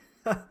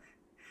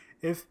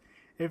 If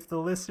the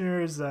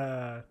listeners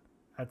at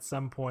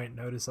some point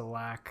notice a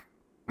lack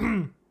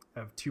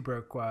of Two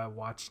Broke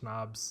Watch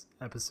Snobs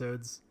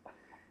episodes,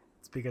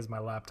 it's because my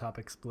laptop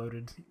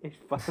exploded. It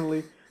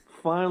finally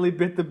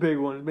bit the big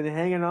one. It's been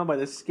hanging on by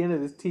the skin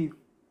of his teeth.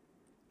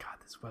 God,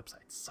 this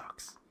website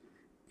sucks.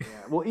 Yeah.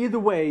 Well, either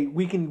way,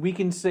 we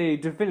can say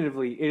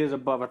definitively it is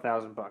above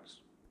 $1,000.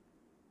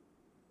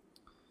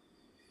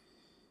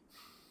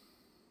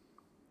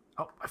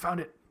 Oh, I found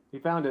it. He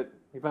found it.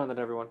 He found it,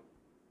 everyone.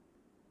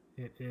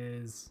 It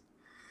is...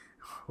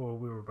 Oh,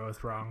 we were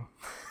both wrong.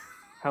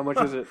 How much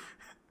is it?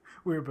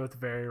 We were both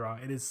very wrong.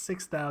 It is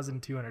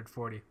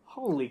 6,240.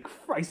 Holy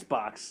Christ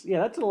box. Yeah,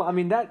 that's a lot. I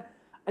mean, that...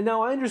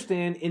 Now, I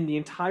understand in the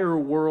entire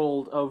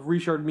world of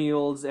Richard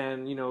Milles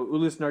and,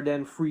 Ulysse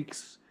Nardin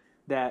freaks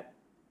that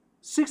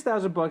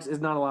 $6,000 is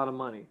not a lot of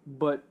money.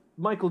 But,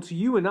 Michael, to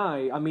you and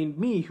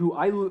you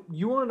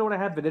want to know what I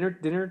had for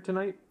dinner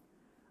tonight?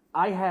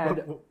 I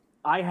had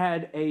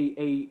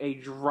a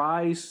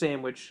dry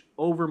sandwich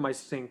over my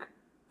sink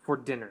for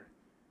dinner.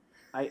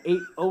 I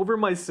ate over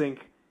my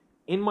sink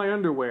in my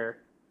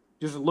underwear,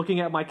 just looking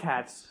at my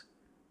cats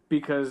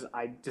because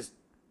I'm just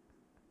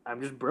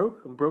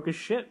broke. I'm broke as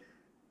shit.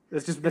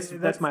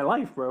 That's my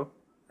life, bro.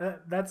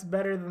 That's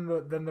better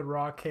than the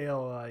raw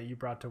kale you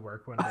brought to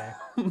work one day.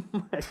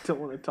 I don't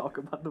want to talk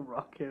about the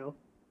raw kale.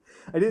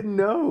 I didn't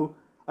know.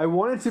 I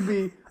wanted to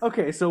be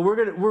okay. So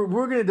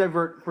we're gonna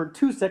divert for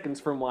 2 seconds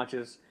from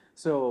watches.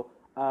 So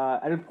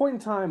at a point in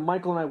time,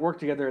 Michael and I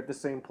worked together at the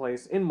same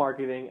place in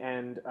marketing,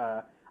 and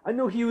I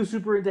know he was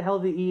super into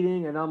healthy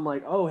eating, and I'm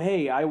like, oh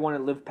hey, I want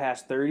to live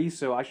past 30,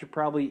 so I should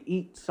probably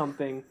eat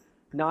something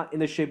not in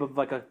the shape of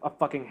like a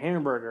fucking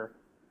hamburger.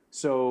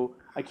 So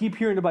I keep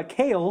hearing about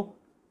kale,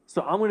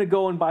 so I'm gonna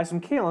go and buy some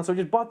kale, and so I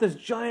just bought this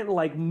giant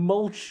like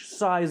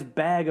mulch-sized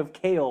bag of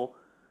kale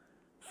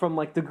from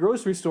like the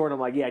grocery store, and I'm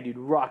like, yeah, dude,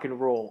 rock and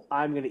roll.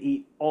 I'm gonna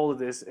eat all of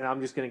this, and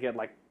I'm just gonna get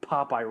like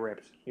Popeye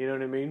ripped. You know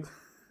what I mean?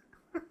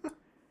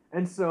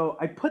 And so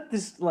I put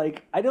this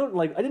I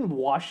didn't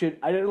wash it.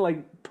 I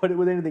didn't put it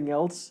with anything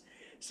else.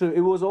 So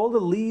it was all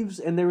the leaves,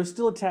 and they were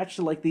still attached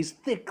to like these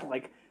thick,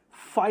 like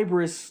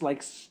fibrous,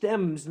 like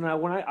stems.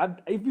 Now,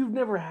 if you've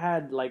never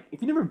had like,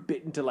 if you never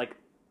bit into like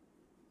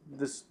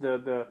this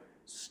the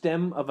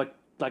stem of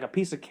a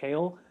piece of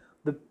kale,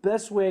 the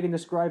best way I can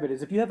describe it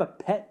is if you have a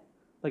pet,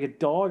 like a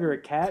dog or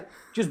a cat,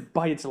 just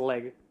bite its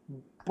leg.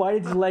 Bite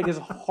its leg as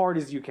hard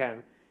as you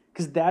can,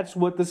 because that's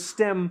what the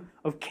stem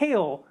of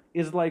kale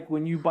is like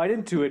when you bite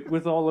into it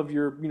with all of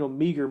your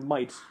meager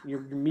might, your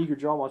meager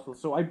jaw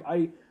muscles. So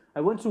I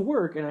went to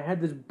work and I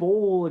had this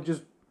bowl of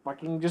just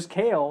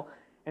kale,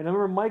 and I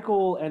remember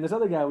Michael and this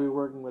other guy we were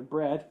working with,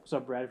 Brad. What's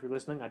up, Brad? If you're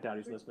listening, I doubt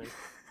he's listening.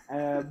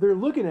 They're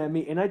looking at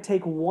me, and I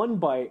take one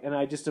bite, and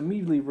I just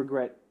immediately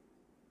regret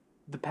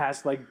the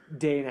past like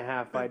day and a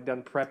half I'd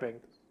done prepping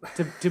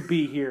to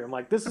be here. I'm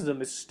like, this is a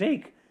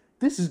mistake.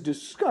 This is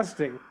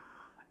disgusting.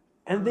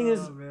 And the thing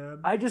is, man.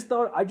 I just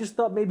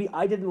thought maybe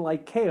I didn't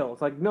like kale.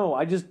 It's like, no,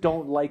 I just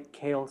don't like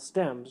kale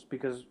stems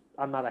because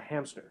I'm not a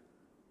hamster.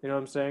 You know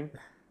what I'm saying?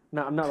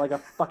 No, I'm not like a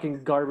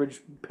fucking garbage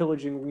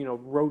pillaging,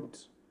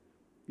 rodent.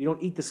 You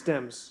don't eat the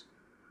stems.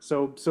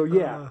 So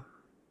yeah.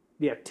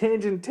 Yeah,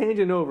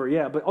 tangent over.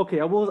 Yeah, but okay,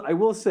 I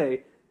will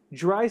say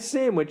dry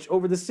sandwich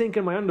over the sink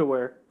in my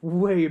underwear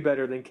way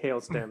better than kale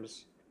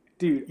stems.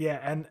 Dude. Yeah,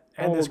 and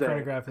this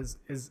chronograph is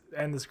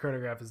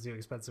too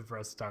expensive for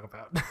us to talk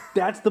about.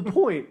 That's the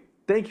point.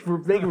 Thank you for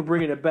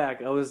bringing it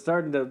back. I was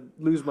starting to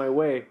lose my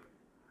way,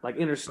 like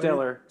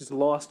Interstellar, just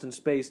lost in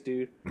space,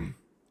 dude.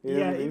 You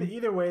know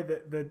either way,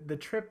 the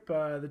trip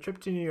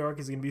to New York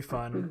is gonna be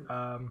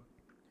fun.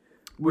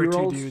 We're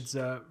two dudes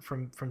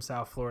from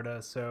South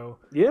Florida, so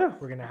yeah,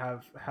 we're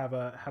gonna have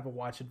a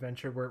watch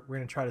adventure. We're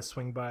gonna try to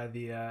swing by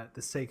the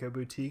Seiko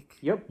boutique.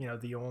 Yep,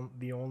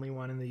 the only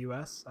one in the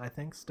U.S. I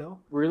think still.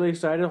 Really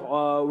excited.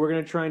 We're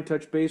gonna try and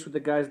touch base with the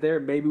guys there.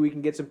 Maybe we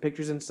can get some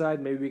pictures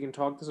inside. Maybe we can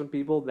talk to some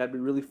people. That'd be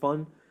really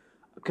fun.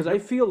 Because I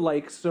feel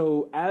like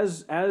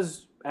as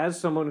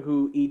someone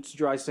who eats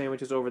dry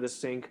sandwiches over the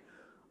sink,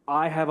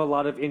 I have a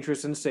lot of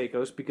interest in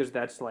Seikos because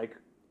that's like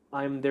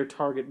I'm their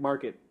target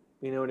market.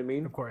 You know what I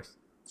mean? Of course.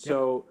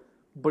 So,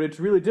 but it's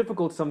really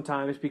difficult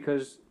sometimes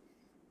because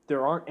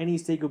there aren't any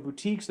Seiko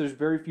boutiques. There's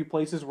very few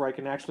places where I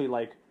can actually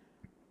like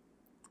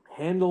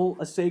handle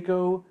a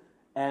Seiko,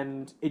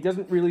 and it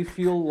doesn't really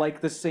feel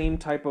like the same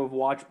type of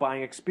watch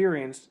buying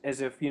experience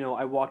as if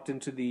I walked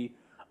into the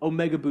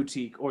Omega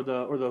boutique or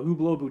the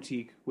Hublot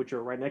boutique, which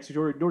are right next to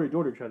door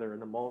to each other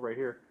in the mall right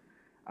here.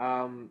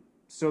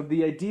 So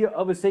the idea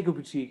of a Seiko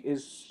boutique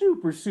is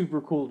super, super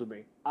cool to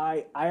me.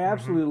 I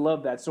absolutely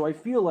love that. So I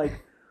feel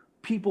like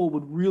people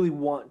would really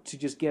want to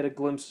just get a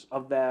glimpse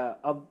of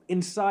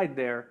inside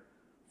there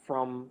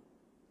from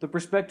the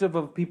perspective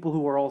of people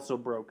who are also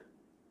broke.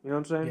 You know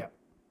what I'm saying?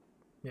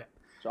 Yeah.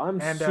 So I'm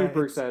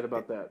super excited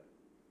about that.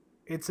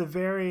 It's a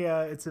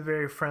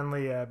very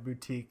friendly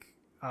boutique.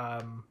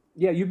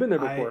 Yeah, you've been there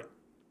before.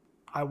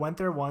 I went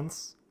there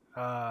once.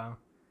 Yeah,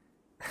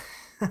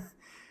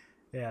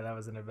 that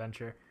was an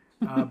adventure.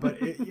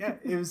 But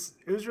it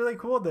was really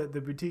cool.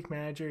 The boutique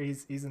manager,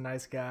 he's a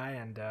nice guy,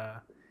 and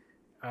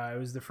it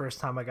was the first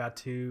time I got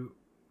to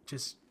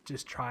just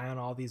try on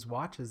all these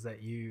watches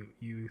that you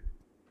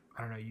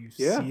I don't know,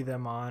 see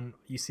them on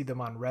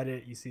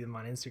Reddit, you see them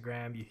on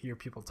Instagram, you hear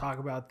people talk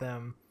about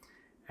them.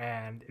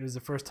 And it was the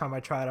first time I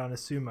tried on a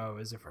Sumo. It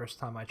was the first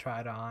time I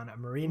tried on a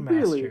Marine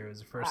Master. It was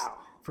the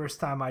first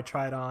time I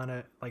tried on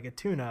a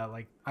Tuna.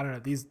 Like, I don't know,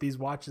 these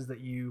watches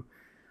that you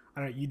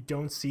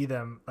don't see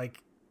them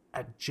like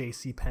at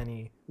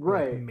JCPenney,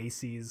 right? Like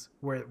Macy's,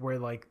 where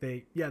like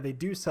they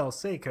do sell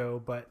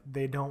Seiko, but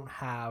they don't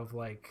have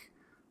like,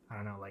 I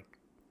don't know, like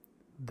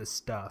the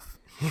stuff.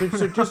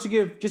 So just to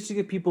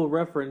give people a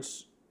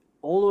reference,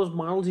 all those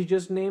models you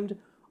just named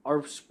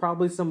are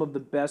probably some of the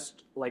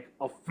best, like,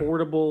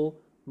 affordable,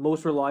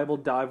 most reliable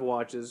dive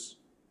watches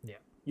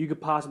you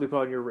could possibly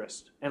put on your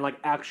wrist and like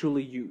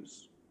actually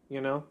use.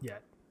 Yeah,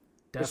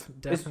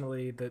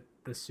 definitely the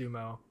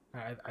Sumo.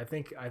 I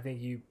think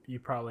you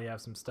probably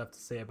have some stuff to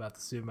say about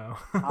the Sumo.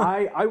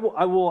 I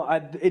will.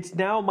 It's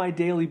now my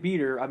daily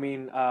beater. I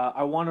mean,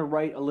 I want to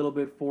write a little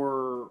bit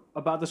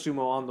about the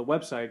Sumo on the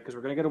website because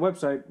we're gonna get a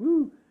website.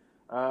 Woo!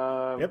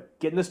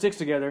 Getting the sticks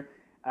together.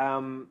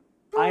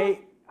 I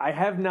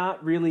have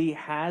not really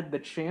had the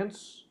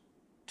chance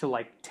to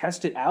like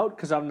test it out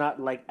because I'm not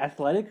like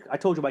athletic. I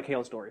told you my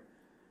kale story,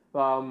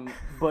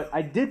 but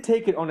I did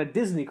take it on a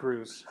Disney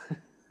cruise.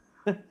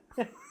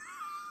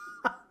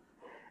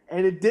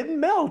 And it didn't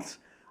melt.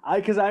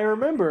 Because I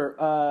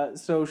remember,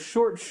 so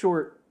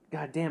short,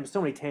 god damn,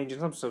 so many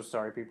tangents. I'm so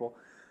sorry, people.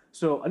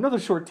 So another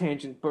short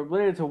tangent, but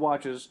related to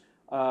watches.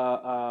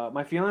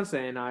 My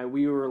fiance and I,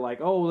 we were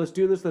like, oh, let's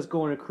do this. Let's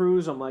go on a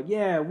cruise. I'm like,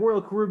 yeah,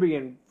 Royal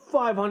Caribbean,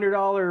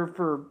 $500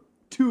 for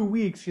 2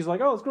 weeks. She's like,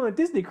 oh, let's go on a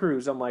Disney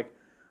cruise. I'm like,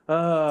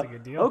 that's a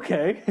good deal.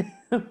 Okay.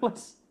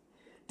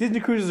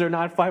 Disney cruises are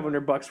not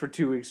 $500 for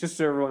 2 weeks. Just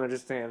so everyone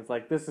understands,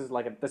 like this is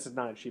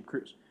not a cheap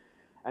cruise.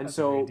 And that's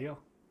so a big deal.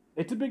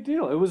 It's a big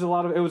deal. It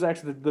was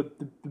actually the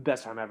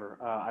best time ever.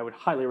 I would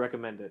highly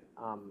recommend it.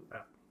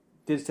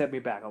 Did set me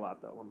back a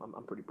lot though.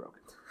 I'm pretty broke.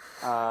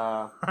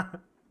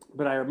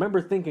 But I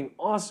remember thinking,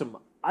 awesome,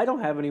 I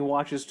don't have any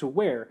watches to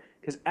wear.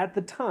 Because at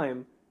the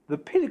time, the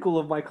pinnacle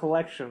of my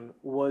collection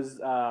was,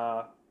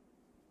 I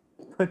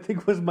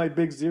think was my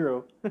Big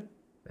Zero. It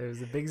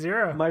was a Big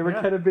Zero. My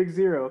Raketa Big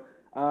Zero.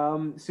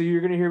 So you're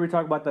going to hear me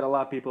talk about that a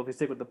lot, people, if you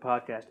stick with the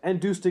podcast. And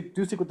do stick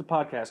with the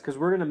podcast, because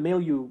we're going to mail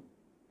you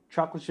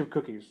chocolate chip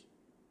cookies.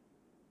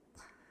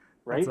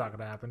 Right? That's not going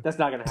to happen. That's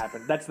not going to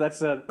happen.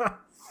 That's a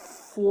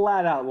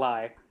flat out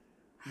lie.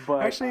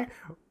 But actually,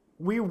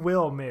 we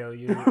will mail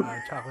you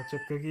chocolate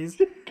chip cookies,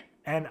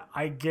 and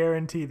I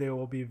guarantee they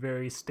will be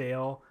very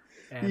stale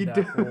and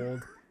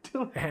old.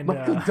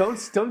 Michael,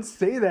 don't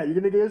say that. You're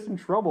going to get us in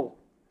trouble.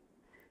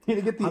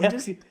 You're going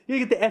to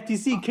get the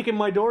FTC kicking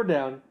my door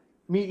down.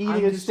 Me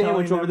eating a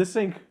sandwich over the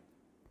sink.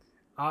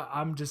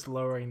 I'm just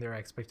lowering their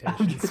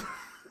expectations.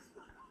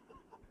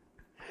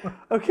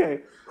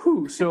 Okay.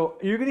 So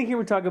you're going to hear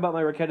me talk about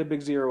my Raketa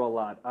Big Zero a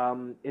lot.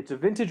 It's a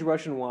vintage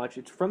Russian watch.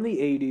 It's from the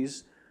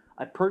 80s.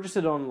 I purchased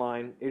it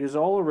online. It is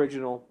all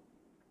original.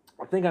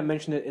 I think I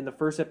mentioned it in the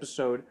first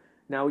episode.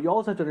 Now, you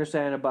also have to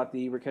understand about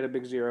the Raketa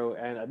Big Zero,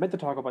 and I meant to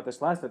talk about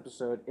this last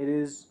episode. It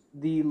is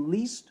the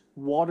least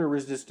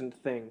water-resistant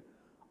thing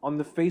on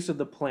the face of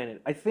the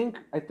planet. I think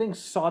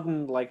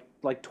sodden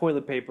like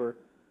toilet paper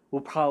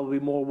will probably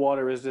be more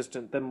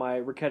water-resistant than my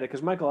Raketa.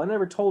 Because, Michael, I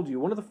never told you,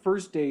 one of the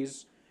first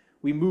days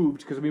we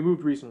moved, because we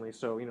moved recently,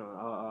 so,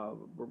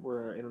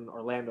 we're in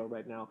Orlando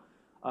right now.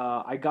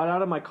 I got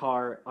out of my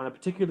car on a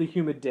particularly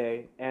humid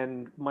day,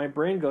 and my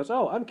brain goes,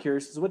 oh, I'm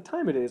curious as to what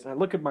time it is. And I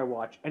look at my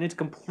watch, and it's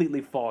completely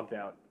fogged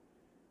out.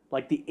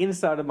 Like, the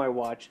inside of my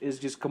watch is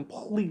just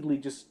completely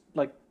just,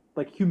 like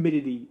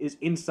humidity is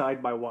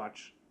inside my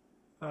watch.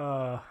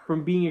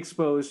 From being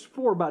exposed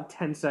for about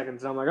 10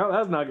 seconds. I'm like, oh,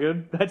 that's not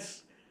good.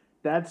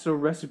 That's a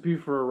recipe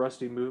for a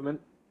rusty movement.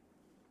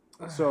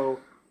 So,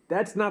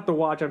 that's not the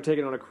watch I'm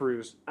taking on a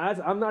cruise.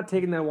 I'm not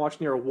taking that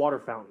watch near a water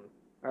fountain.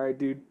 All right,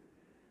 dude?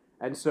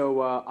 And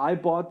so I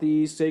bought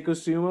the Seiko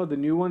Sumo, the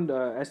new one,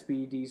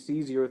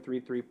 SBDC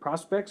 033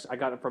 Prospects. I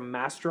got it from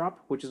Massdrop,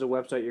 which is a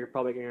website you're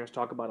probably going to hear us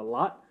talk about a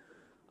lot.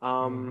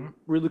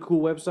 Really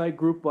cool website,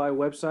 group buy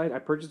website. I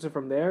purchased it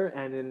from there,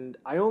 and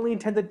I only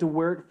intended to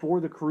wear it for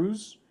the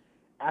cruise.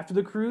 After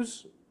the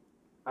cruise,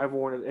 I've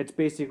worn it. It's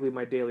basically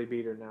my daily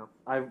beater now.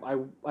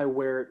 I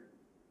wear it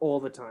all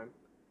the time.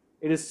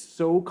 It is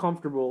so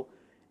comfortable.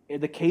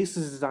 The case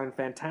is designed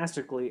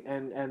fantastically,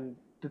 and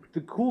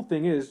the cool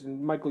thing is,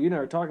 and Michael, you and I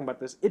were talking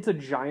about this, it's a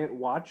giant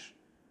watch.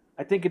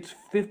 I think it's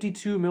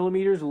 52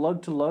 millimeters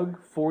lug to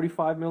lug,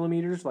 45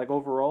 millimeters like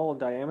overall in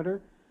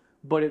diameter,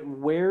 but it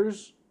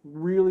wears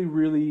really,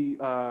 really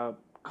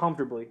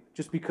comfortably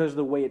just because of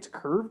the way it's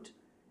curved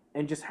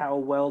and just how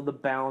well the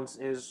balance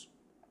is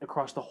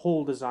across the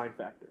whole design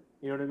factor.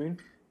 You know what I mean?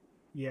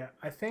 Yeah,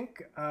 I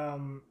think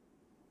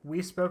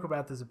we spoke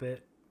about this a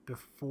bit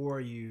before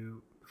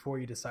you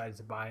decided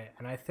to buy it,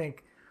 and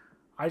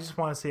I just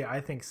want to say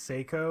I think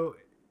Seiko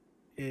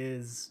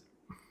is.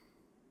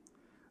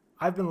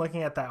 I've been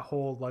looking at that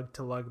whole lug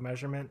to lug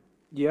measurement.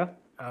 Yeah.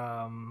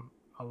 A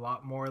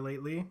lot more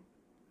lately,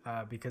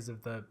 because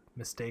of the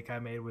mistake I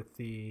made with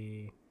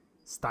the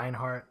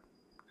Steinhardt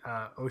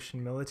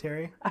Ocean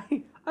Military.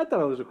 I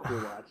thought it was a cool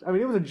watch. I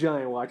mean, it was a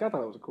giant watch. I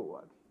thought it was a cool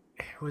watch.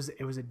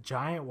 It was a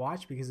giant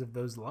watch because of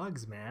those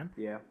lugs, man.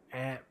 Yeah.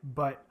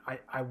 But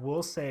I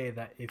will say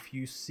that if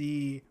you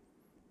see,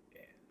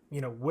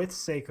 with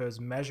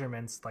Seiko's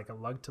measurements, like a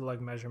lug to lug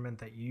measurement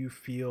that you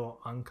feel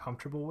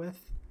uncomfortable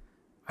with,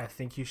 I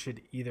think you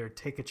should either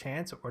take a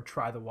chance or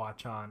try the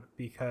watch on,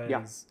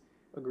 because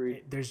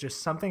agreed. There's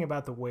just something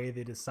about the way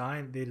they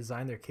design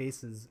their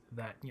cases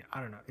that, I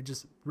don't know, it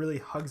just really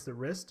hugs the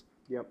wrist.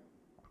 Yep.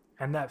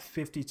 And that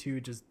 52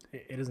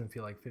 it doesn't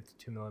feel like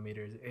 52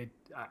 millimeters.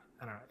 I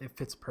don't know. It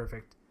fits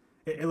perfect.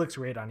 It looks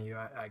great on you,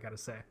 I gotta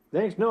say.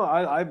 Thanks. No,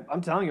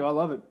 I'm telling you, I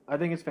love it. I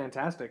think it's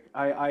fantastic.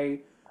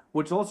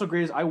 What's also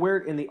great is I wear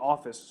it in the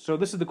office. So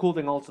this is the cool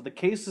thing also. The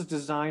case is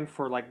designed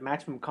for like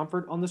maximum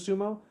comfort on the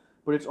Sumo,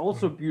 but it's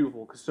also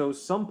beautiful. So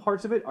some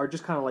parts of it are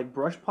just kind of like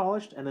brush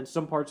polished, and then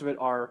some parts of it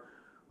are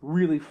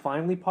really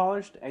finely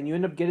polished, and you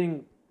end up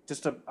getting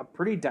just a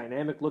pretty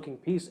dynamic looking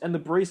piece. And the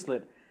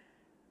bracelet,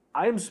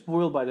 I am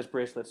spoiled by this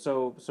bracelet.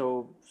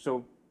 So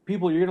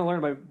people, you're gonna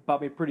learn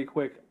about me pretty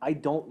quick. I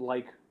don't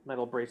like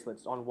metal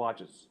bracelets on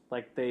watches,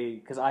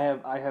 because I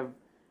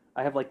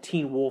have like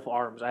Teen Wolf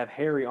arms. I have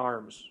hairy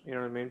arms. You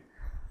know what I mean?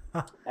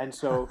 And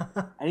so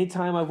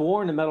anytime I've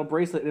worn a metal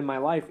bracelet in my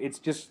life, it's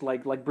just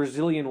like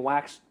Brazilian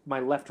waxed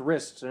my left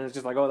wrist, and it's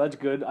just like, oh, that's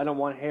good. I don't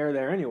want hair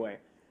there anyway.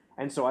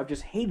 And so I've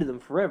just hated them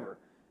forever.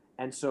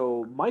 And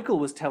so Michael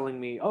was telling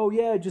me, oh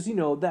yeah, just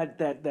that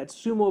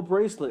Sumo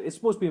bracelet, it's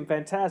supposed to be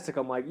fantastic.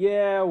 I'm like,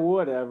 yeah,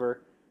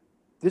 whatever.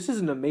 This is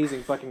an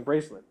amazing fucking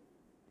bracelet.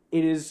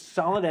 It is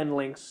solid end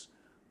links.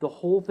 The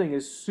whole thing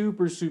is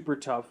super, super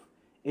tough.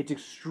 It's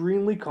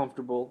extremely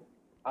comfortable.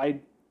 I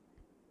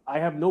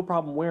have no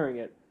problem wearing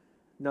it.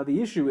 Now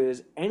the issue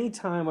is,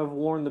 anytime I've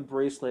worn the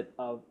bracelet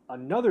of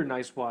another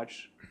nice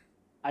watch,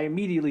 I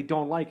immediately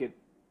don't like it.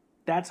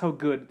 That's how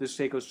good the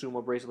Seiko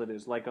Sumo bracelet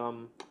is. Like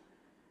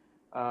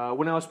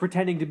when I was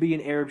pretending to be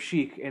an Arab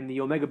sheik in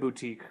the Omega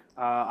boutique,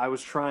 I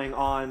was trying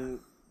on.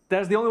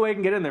 That's the only way I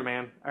can get in there,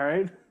 man. All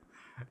right,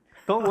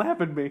 don't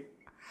laugh at me.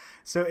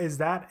 So is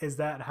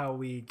that how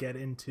we get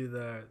into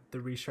the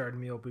Richard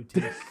Mille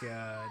boutique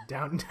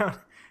downtown?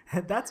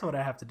 That's what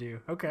I have to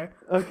do. Okay.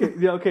 Okay.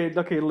 Yeah. Okay.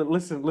 Okay.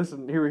 Listen.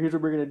 Here's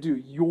what we're gonna do.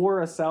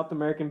 You're a South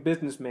American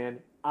businessman.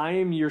 I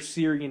am your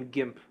Syrian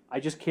gimp. I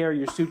just carry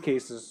your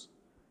suitcases.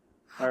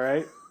 All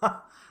right.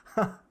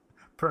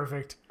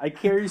 Perfect. I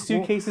carry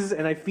suitcases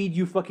and I feed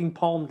you fucking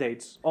palm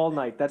dates all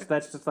night. That's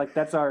just like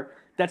that's our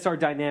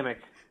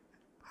dynamic.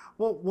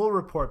 We'll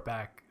report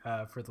back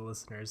for the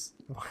listeners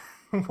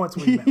once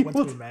we met.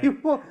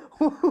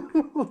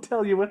 We'll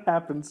tell you what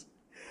happens.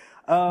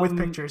 With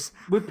pictures.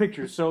 With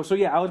pictures. So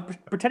yeah, I was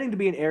pretending to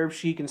be an Arab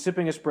sheik and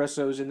sipping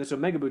espressos in this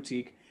Omega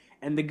boutique,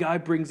 and the guy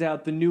brings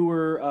out the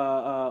newer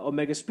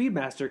Omega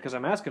Speedmaster because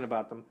I'm asking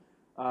about them.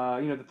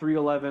 The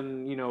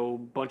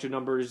 311, bunch of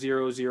numbers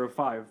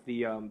 005,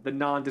 the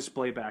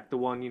non-display back, the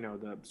one,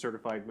 the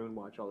certified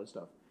Moonwatch, all this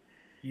stuff.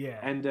 Yeah.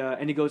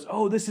 And he goes,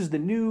 oh, this is the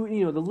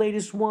new, the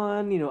latest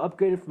one,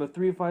 upgraded from a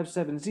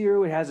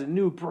 3570. It has a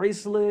new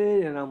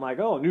bracelet, and I'm like,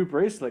 oh, new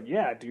bracelet,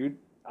 yeah, dude,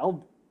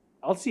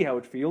 I'll see how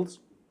it feels.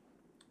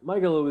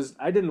 Michael,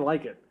 I didn't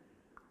like it.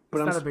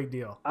 But it's not a big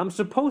deal. I'm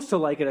supposed to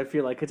like it, I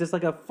feel like, because it's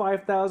like a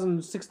 $5,000,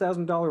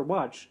 $6,000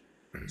 watch.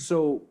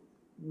 So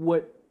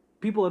what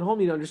people at home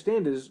need to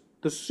understand is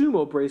the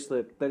Sumo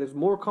bracelet that is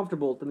more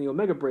comfortable than the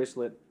Omega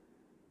bracelet.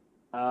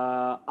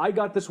 I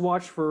got this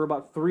watch for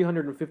about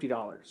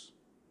 $350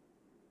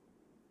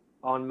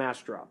 on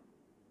Massdrop.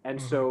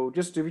 And so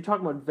just if you're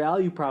talking about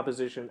value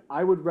proposition,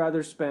 I'd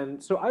rather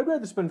spend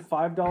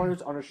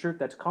 $5 on a shirt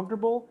that's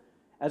comfortable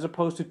as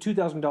opposed to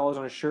 $2,000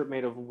 on a shirt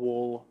made of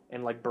wool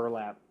and like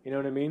burlap. You know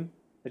what I mean?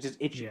 It's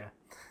just itchy. Yeah.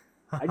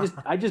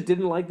 I just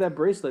didn't like that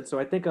bracelet, so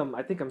I think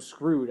I'm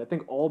screwed. I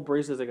think all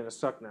bracelets are gonna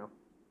suck now.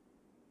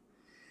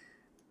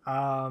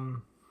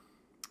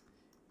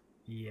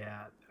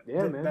 Yeah.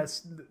 Yeah, man.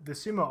 The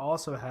Sumo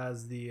also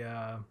has the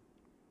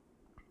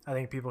I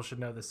think people should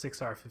know the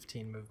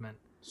 6R15 movement.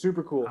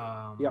 Super cool.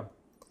 Yep.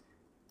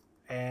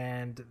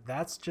 And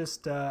that's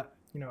just a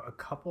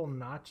couple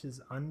notches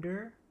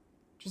under,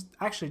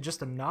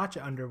 just a notch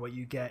under what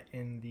you get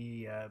in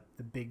the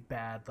big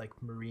bad like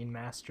Marine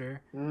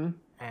Master,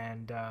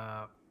 and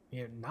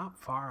not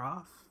far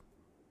off.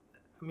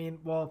 I mean,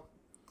 well,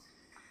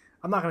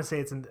 I'm not going to say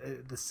it's in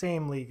the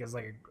same league as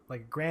like a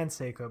Grand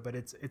Seiko, but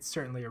it's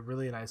certainly a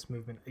really nice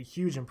movement, a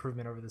huge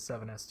improvement over the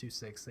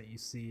 7S26 that you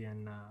see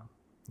in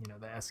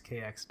the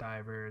SKX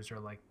divers or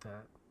like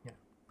the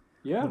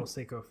little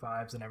Seiko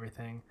 5s and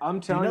everything.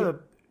 I'm telling you.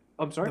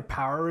 I'm sorry. The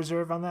power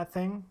reserve on that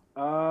thing?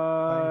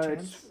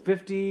 It's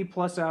 50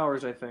 plus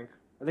hours, I think.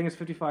 I think it's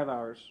 55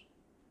 hours.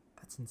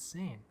 That's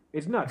insane.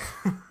 It's nuts.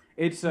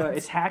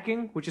 It's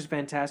hacking, which is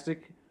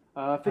fantastic.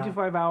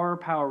 55-hour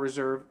power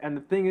reserve, and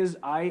the thing is,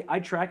 I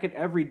track it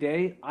every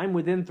day. I'm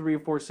within 3 or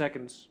 4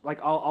 seconds. Like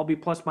I'll be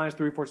plus minus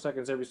 3 or 4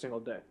 seconds every single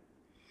day.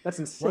 That's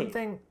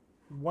insane.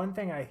 One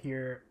thing I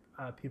hear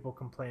people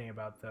complaining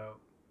about, though,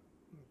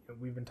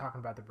 we've been talking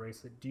about the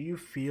bracelet. Do you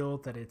feel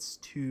that it's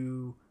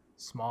too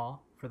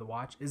small for the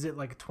watch? Is it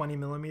like 20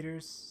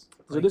 millimeters?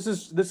 So this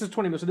is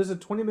 20. So this is a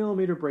 20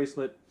 millimeter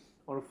bracelet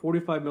on a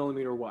 45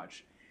 millimeter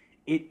watch.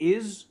 It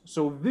is,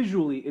 so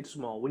visually it's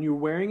small. When you're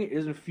wearing it, it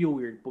doesn't feel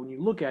weird. But when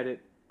you look at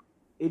it,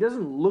 it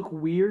doesn't look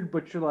weird,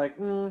 but you're like,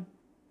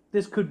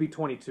 this could be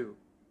 22.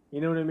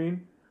 You know what I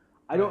mean?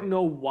 I don't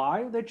know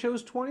why they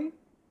chose 20. I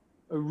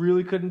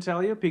really couldn't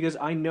tell you, because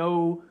I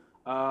know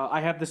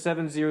I have the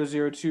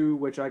 7002,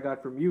 which I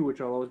got from you, which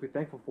I'll always be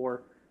thankful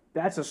for.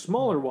 That's a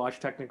smaller watch,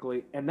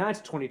 technically, and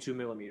that's 22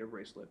 millimeter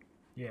bracelet.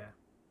 Yeah.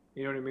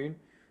 You know what I mean?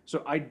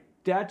 So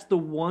that's the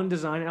one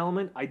design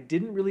element I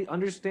didn't really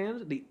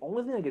understand. The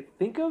only thing I could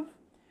think of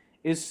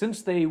is,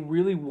 since they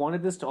really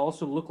wanted this to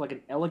also look like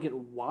an elegant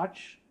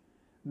watch,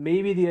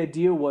 maybe the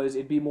idea was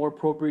it'd be more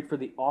appropriate for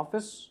the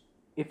office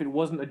if it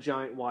wasn't a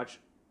giant watch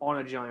on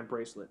a giant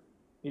bracelet.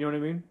 You know what I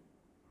mean?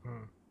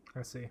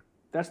 I see.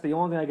 That's the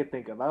only thing I could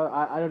think of.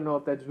 I don't know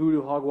if that's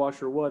voodoo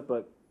hogwash or what,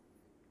 but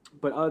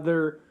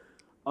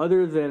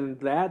other than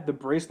that, the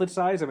bracelet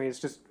size, I mean, it's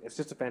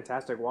just a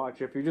fantastic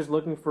watch. If you're just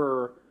looking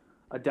for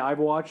a dive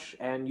watch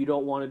and you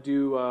don't want to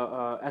do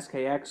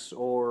SKX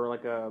or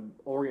like a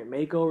Orient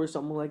Mako or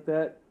something like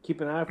that,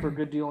 keep an eye out for a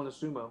good deal on a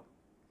Sumo.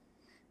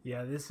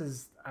 Yeah, this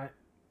is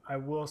I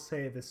will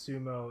say the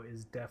Sumo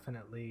is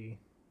definitely,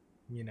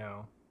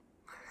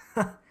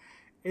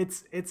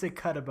 it's a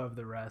cut above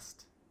the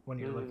rest when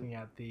you're looking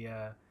at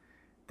the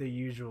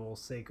usual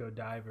Seiko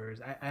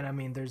divers. And I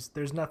mean,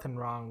 there's nothing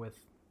wrong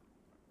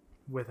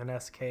with an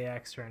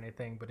SKX or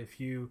anything, but if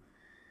you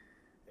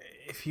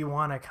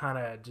want to kind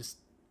of just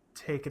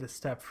take it a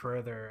step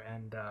further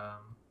and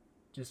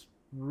just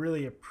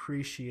really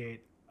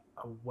appreciate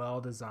a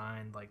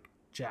well-designed like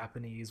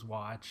Japanese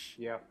watch,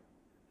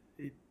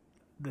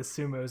 the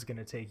Sumo is going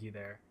to take you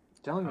there.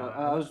 Telling you,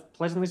 I was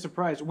pleasantly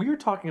surprised. We were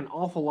talking an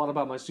awful lot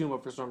about my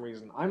Sumo for some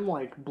reason. I'm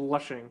like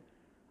blushing.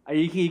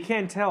 You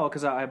can't tell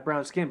because I have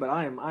brown skin, but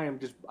I am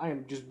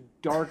just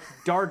dark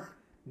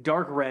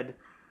red.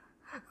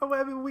 Oh,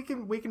 I mean, we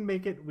can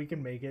make it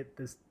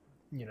this,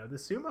 the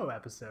sumo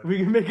episode. We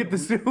can make it the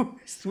sumo.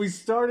 We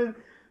started.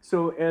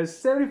 So as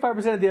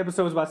 75% of the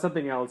episode was about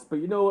something else, but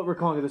you know what? We're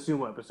calling it the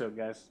sumo episode,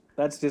 guys.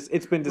 That's just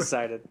it's been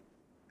decided.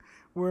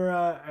 We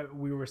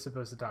were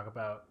supposed to talk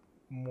about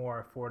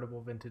more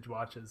affordable vintage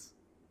watches.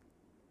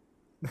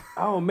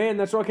 Oh man,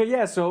 that's okay.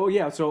 Yeah. So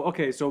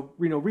okay. So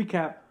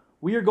recap.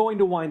 We are going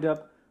to wind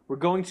up. We're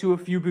going to a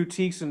few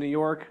boutiques in New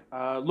York.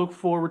 Look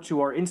forward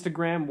to our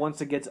Instagram once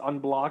it gets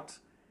unblocked,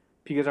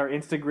 because our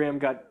Instagram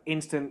got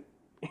insta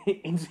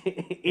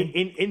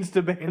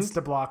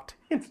blocked.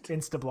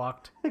 Insta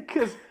blocked.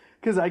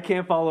 Because I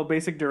can't follow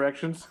basic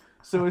directions.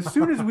 So as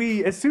soon as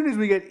we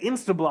get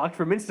insta blocked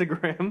from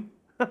Instagram,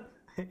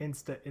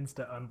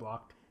 insta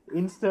unblocked.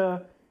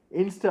 Insta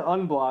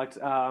unblocked.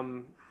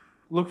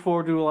 Look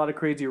forward to a lot of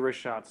crazy wrist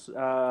shots.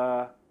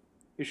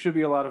 It should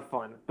be a lot of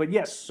fun. But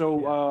yes,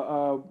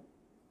 so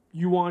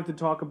you wanted to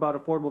talk about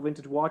affordable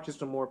vintage watches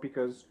some more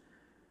because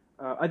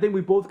I think we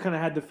both kind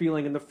of had the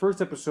feeling in the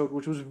first episode,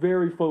 which was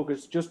very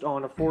focused just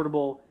on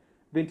affordable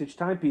vintage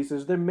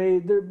timepieces, there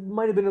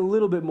might have been a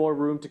little bit more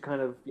room to kind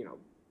of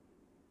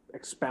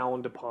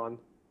expound upon.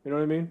 You know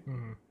what I mean?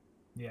 Mm-hmm.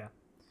 Yeah.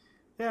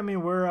 I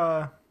mean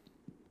we're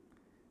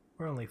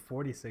only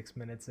 46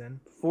 minutes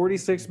in.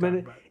 46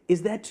 minutes.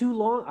 Is that too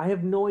long? I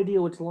have no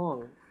idea what's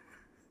long.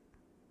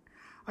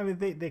 I mean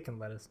they can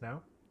let us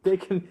know. They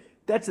can.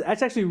 That's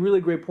actually a really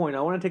great point.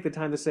 I want to take the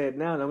time to say it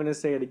now, and I'm going to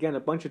say it again a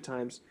bunch of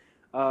times.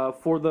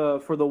 For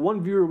the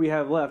one viewer we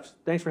have left,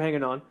 thanks for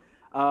hanging on.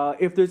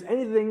 If there's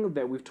anything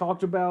that we've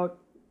talked about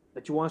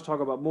that you want us to talk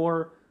about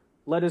more,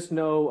 let us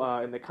know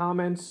in the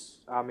comments.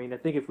 I mean, I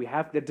think if we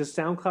have, does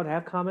SoundCloud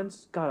have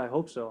comments? God, I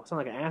hope so. I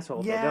sound like an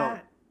asshole if I don't.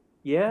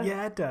 Yeah?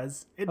 Yeah, it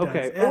does. It does.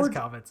 Okay. It has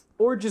comments.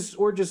 Or just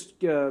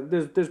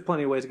there's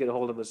plenty of ways to get a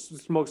hold of us.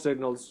 Smoke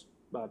signals,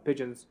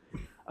 pigeons.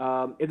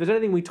 If there's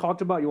anything we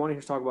talked about you want to hear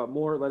us talk about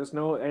more, let us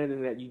know.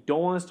 Anything that you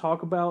don't want us to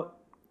talk about,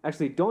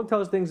 actually, don't tell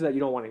us things that you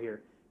don't want to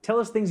hear. Tell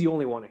us things you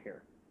only want to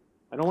hear.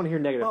 I don't want to hear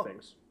negative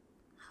things.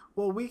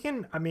 Well, we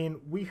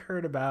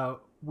heard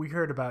about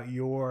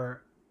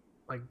your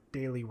like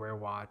daily wear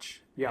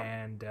watch. Yeah.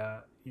 And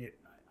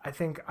I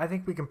think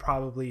we can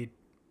probably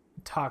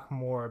talk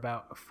more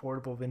about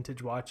affordable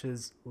vintage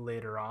watches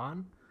later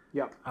on.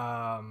 Yeah.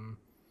 I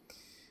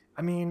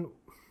mean,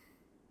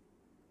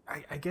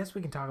 I guess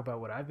we can talk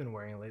about what I've been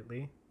wearing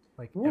lately.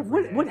 Like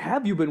what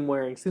have you been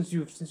wearing since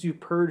you've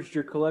purged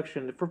your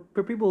collection?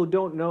 For people who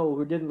don't know,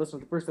 who didn't listen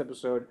to the first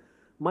episode,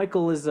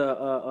 Michael is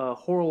a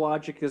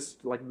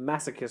horologicist, like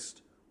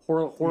masochist,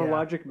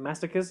 horologic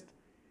masochist.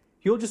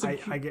 He'll just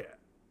I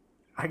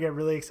get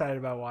really excited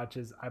about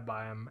watches. I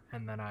buy them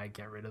and then I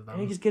get rid of them.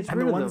 And he just gets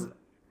rid of them.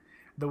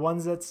 The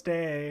ones that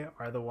stay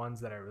are the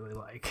ones that I really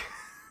like.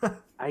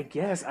 I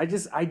guess I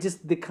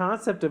just the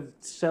concept of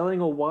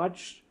selling a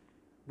watch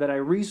that I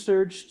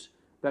researched,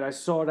 that I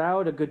sought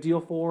out a good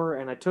deal for,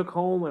 and I took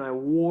home and I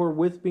wore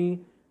with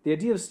me. The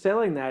idea of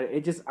selling that,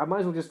 I might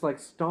as well just like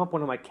stomp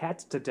one of my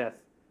cats to death.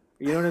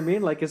 You know what I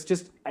mean? Like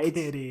it's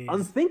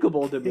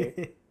unthinkable to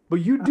me. But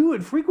you do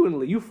it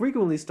frequently. You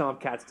frequently stomp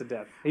cats to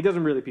death. He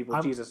doesn't really,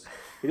 people. Jesus,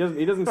 he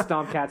doesn't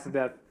stomp cats to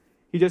death.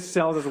 He just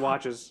sells his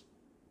watches.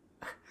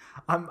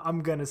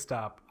 I'm gonna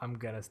stop.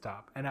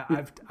 And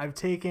I've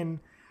taken.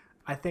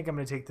 I think I'm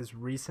gonna take this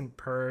recent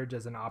purge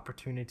as an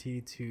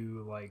opportunity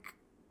to like,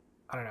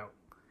 I don't know,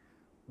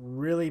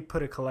 really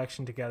put a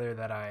collection together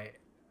that I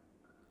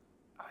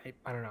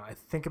don't know. I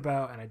think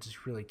about and I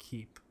just really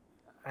keep.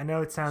 I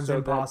know it sounds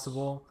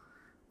impossible.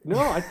 No,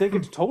 I think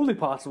it's totally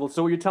possible.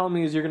 So what you're telling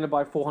me is you're going to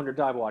buy 400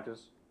 dive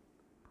watches.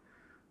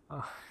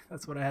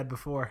 That's what I had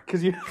before.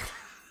 Because you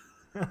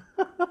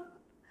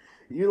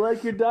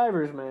like your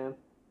divers, man.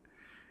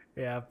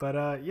 Yeah, but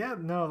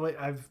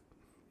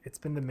it's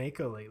been the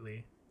Mako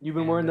lately. You've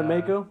been wearing the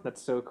Mako?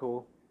 That's so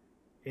cool.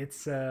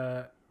 It's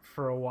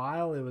for a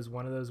while it was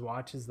one of those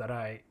watches that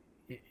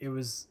it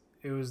was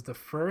the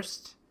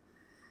first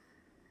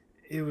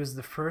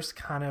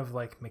kind of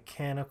like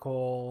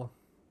mechanical,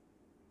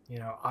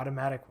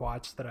 automatic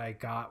watch that I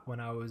got when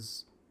I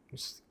was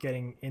just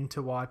getting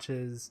into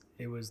watches.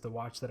 It was the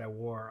watch that I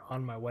wore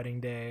on my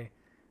wedding day.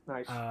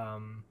 Nice.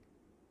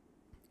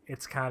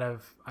 It's kind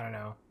of, I don't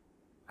know,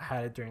 I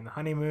had it during the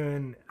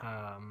honeymoon.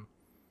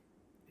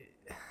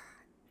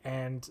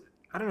 And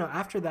I don't know,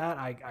 after that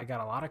I got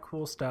a lot of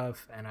cool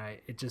stuff and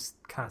it just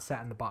kind of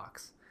sat in the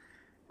box.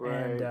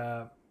 Right.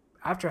 And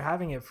after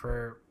having it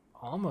for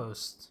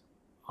almost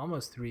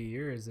 3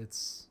 years,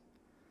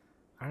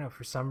 I don't know,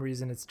 for some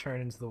reason it's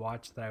turned into the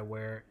watch that I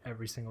wear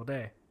every single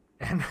day.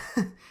 And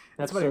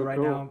that's funny. So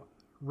cool.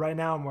 Right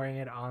now I'm wearing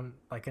it on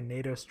like a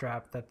NATO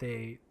strap that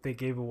they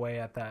gave away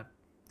at that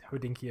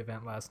Hodinkee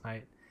event last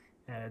night.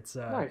 And it's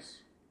nice.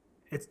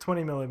 It's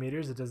 20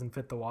 millimeters. It doesn't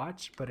fit the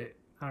watch, but I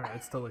don't know,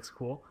 it still looks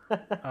cool.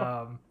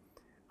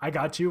 I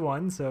got you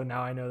one, so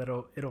now I know that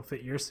it'll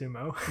fit your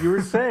sumo. You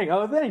were saying,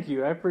 oh, thank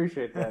you. I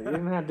appreciate that. You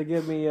didn't have to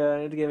give me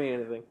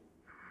anything.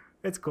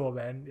 It's cool,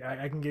 man.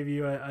 I can give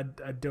you a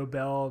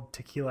Dobel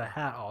tequila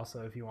hat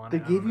also if you want They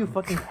it. gave you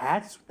fucking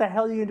hats? What the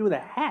hell are you gonna do with a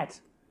hat?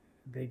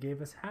 They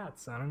gave us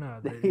hats. I don't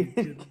know.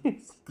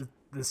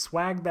 The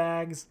swag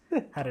bags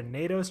had a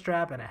NATO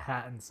strap and a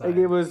hat inside. They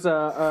gave us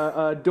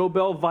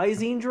Dobel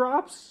Visine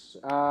drops,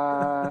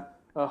 a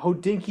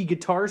Hodinkee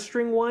guitar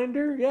string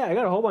winder. Yeah, I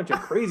got a whole bunch of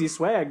crazy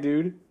swag,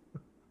 dude.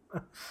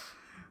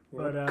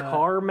 But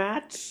car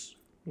mats,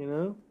 you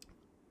know.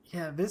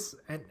 Yeah, this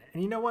and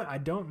you know what? I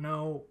don't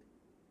know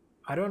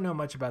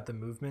much about the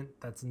movement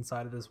that's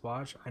inside of this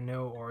watch. I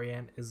know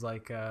Orient is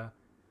like I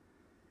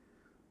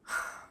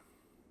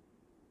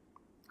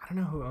don't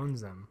know who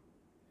owns them.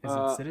 Is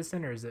it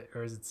Citizen or is it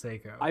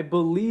Seiko? I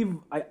believe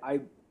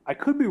I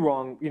could be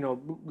wrong. You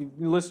know,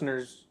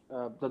 listeners,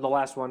 the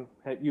last one,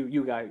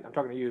 you guy, I'm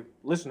talking to you,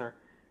 listener.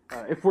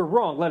 If we're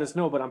wrong, let us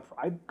know. But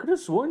I could have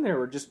sworn they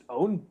were just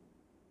owned.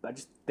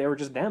 They were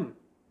just them,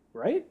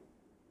 right?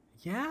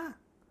 Yeah.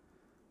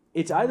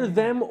 It's either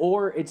them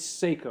or it's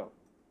Seiko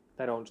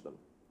that owns them.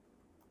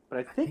 But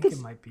I think it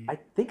might be. I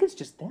think it's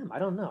just them. I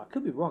don't know. I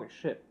could be wrong as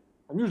shit.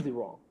 I'm usually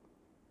wrong.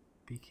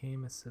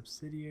 Became a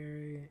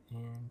subsidiary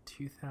in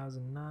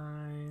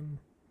 2009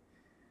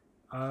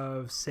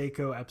 of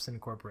Seiko Epson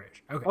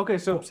Corporation. Okay,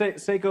 so cool.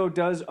 Seiko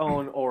does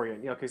own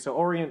Orient. Okay, so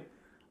Orient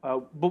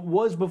but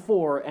was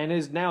before and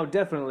is now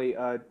definitely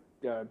a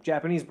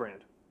Japanese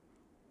brand.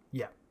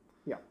 Yeah.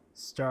 Yeah.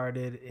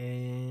 Started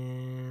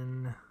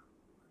in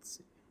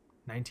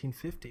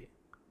 1950.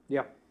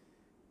 Yeah.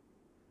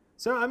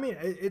 So I mean,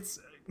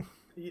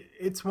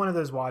 it's one of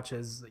those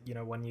watches, you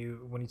know, when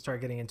you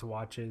start getting into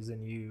watches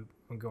and you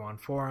go on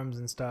forums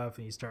and stuff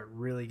and you start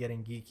really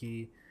getting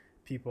geeky,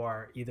 people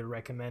are either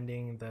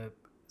recommending the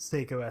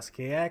Seiko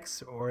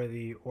SKX or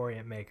the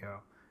Orient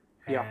Mako.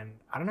 And yeah.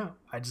 I don't know,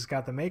 I just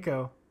got the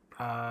Mako,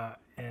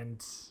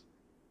 and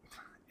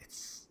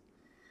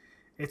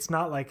it's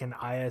not like an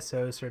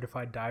ISO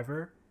certified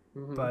diver,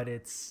 mm-hmm. but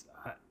it's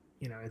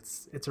you know,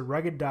 it's a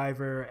rugged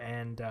diver,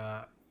 and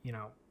you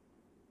know,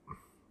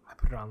 I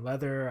put it on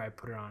leather, I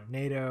put it on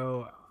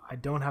NATO. I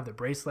don't have the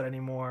bracelet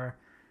anymore,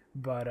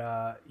 but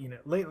you know,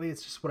 lately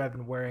it's just what I've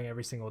been wearing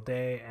every single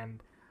day.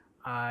 And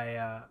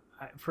I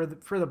for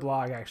the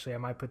blog, actually, I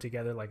might put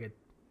together like a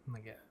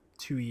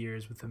 2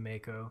 years with the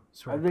Mako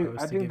sort of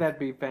post. I think that'd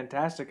be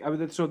fantastic. I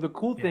mean, so the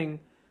cool thing,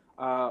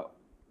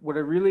 what I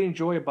really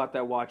enjoy about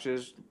that watch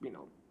is, you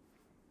know,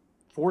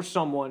 for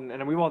someone,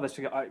 and we've all this.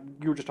 You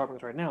were just talking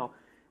about this right now.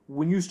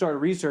 When you start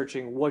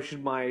researching, what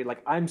should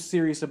I'm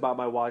serious about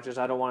my watches.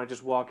 I don't want to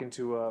just walk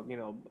into a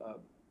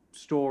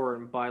store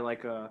and buy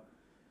like a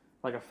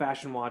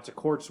fashion watch, a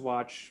quartz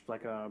watch,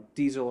 like a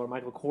Diesel or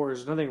Michael Kors.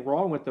 There's nothing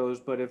wrong with those,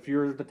 but if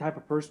you're the type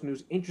of person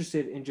who's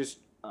interested in just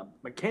a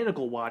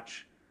mechanical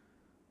watch,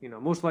 you know,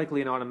 most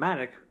likely an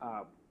automatic,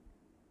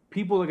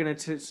 people are going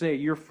to say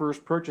your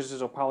first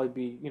purchases will probably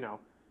be, you know,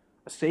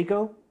 a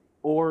Seiko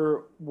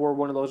or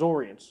one of those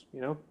Orients,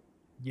 you know?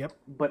 Yep.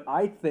 But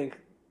I think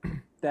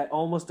that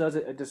almost does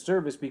it a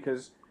disservice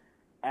because,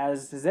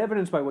 as is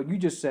evidenced by what you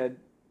just said,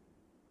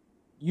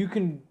 you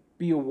can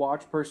be a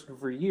watch person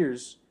for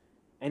years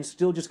and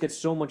still just get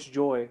so much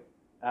joy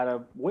out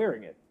of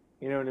wearing it.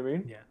 You know what I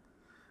mean? Yeah.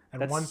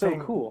 And that's so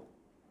cool.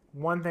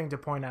 One thing to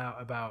point out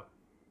about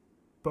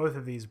both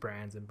of these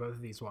brands and both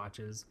of these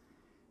watches,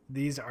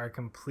 these are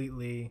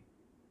completely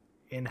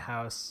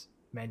in-house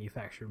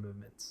manufactured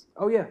movements.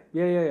 Oh, yeah.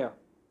 Yeah.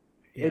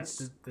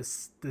 It's the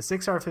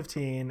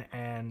 6R15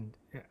 and...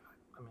 I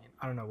mean,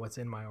 I don't know what's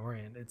in my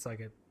Orient. It's like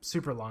a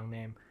super long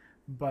name,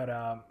 but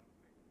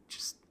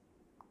just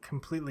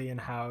completely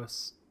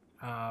in-house,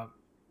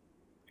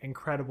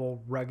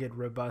 incredible, rugged,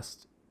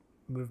 robust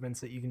movements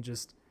that you can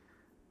just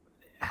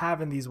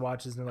have in these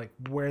watches and like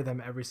wear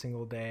them every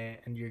single day,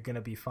 and you're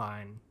gonna be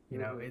fine. You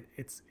know,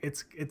 it's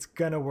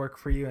gonna work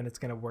for you, and it's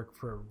gonna work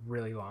for a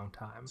really long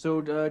time. So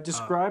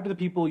describe to the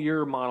people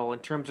your model in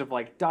terms of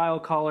like dial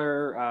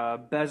color,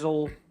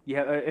 bezel.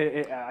 Yeah,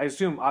 I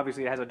assume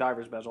obviously it has a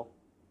diver's bezel.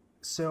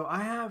 So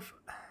I have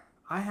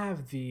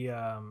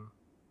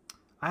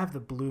the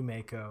blue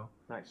Mako.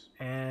 Nice.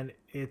 And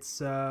it's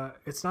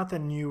not the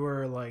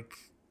newer like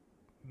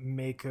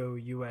Mako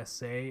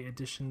USA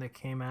edition that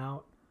came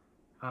out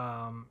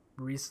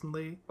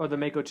recently. Oh, the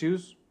Mako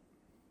 2s?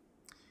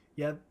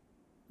 Yeah,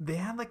 they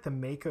had like the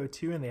Mako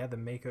 2 and they had the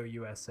Mako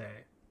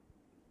USA.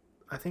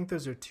 I think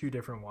those are two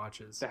different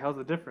watches. The hell's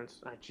the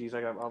difference? Jeez,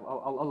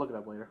 I'll look it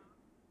up later.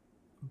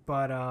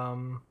 But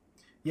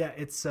yeah,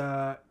 it's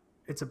a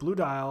blue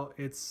dial.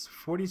 It's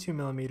 42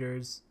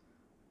 millimeters.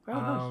 Oh,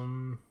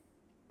 nice.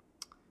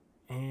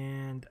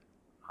 And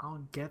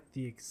I'll get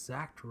the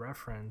exact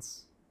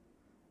reference.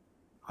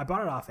 I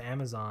bought it off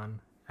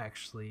Amazon,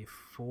 actually,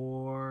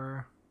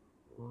 for...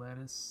 Let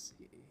us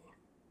see.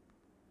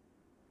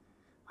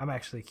 I'm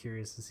actually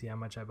curious to see how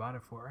much I bought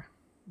it for.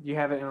 You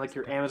have it in, like,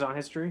 your Amazon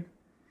history?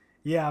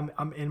 Yeah,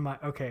 I'm in my...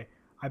 Okay,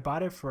 I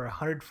bought it for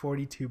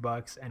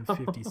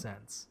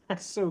 $142.50.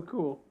 That's so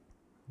cool.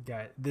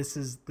 Yeah, this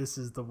is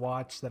the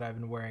watch that I've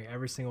been wearing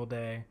every single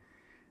day.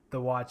 The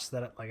watch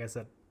that, like I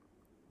said,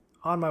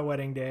 on my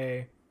wedding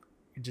day,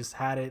 just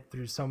had it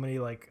through so many,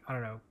 like, I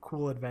don't know,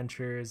 cool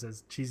adventures,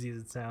 as cheesy as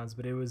it sounds,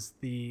 but it was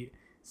the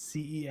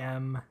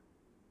CEM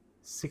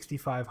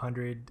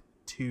 6500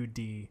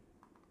 2D.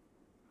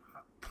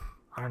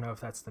 I don't know if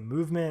that's the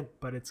movement,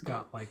 but it's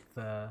got like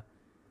the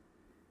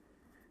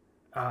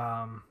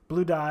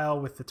blue dial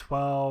with the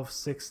 12,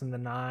 6, and the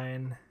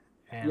 9,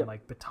 and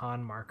like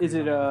baton markers.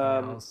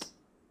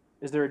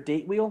 Is there a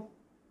date wheel?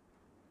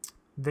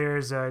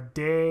 There's a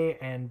day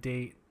and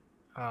date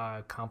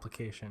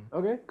complication.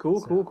 Okay,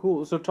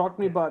 cool. So talk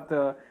to me about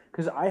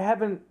because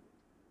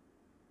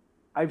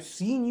I've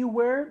seen you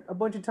wear it a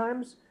bunch of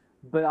times,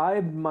 but I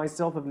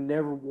myself have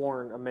never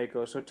worn a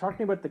Mako. So talk to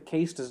me about the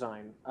case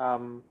design.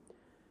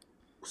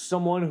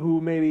 Someone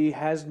who maybe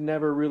has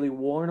never really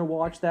worn a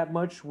watch that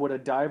much, would a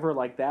diver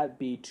like that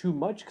be too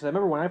much? Because I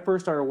remember when I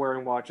first started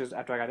wearing watches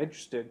after I got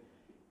interested,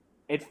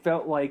 it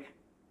felt like,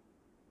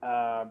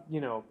 a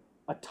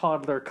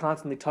toddler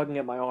constantly tugging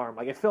at my arm.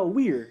 Like, it felt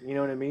weird, you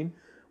know what I mean?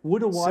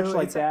 Would a watch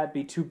that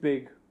be too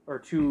big or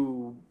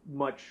too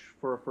much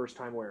for a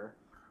first-time wearer?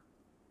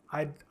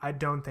 I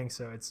don't think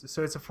so. It's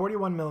a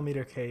 41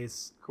 millimeter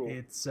case. Cool.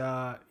 It's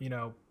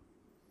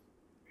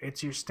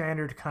it's your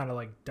standard kind of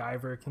like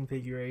diver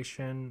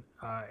configuration.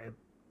 It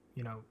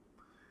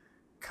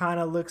kind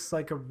of looks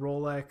like a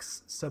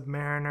Rolex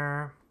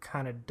Submariner.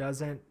 Kind of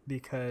doesn't,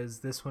 because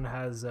this one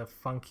has a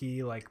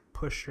funky like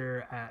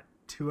pusher at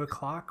 2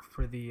 o'clock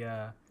for the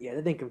that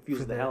thing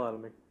confused the hell out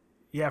of me.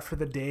 Yeah, for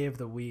the day of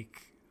the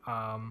week.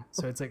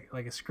 So it's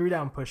like a screw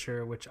down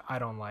pusher, which I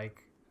don't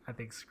like. I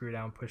think screw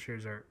down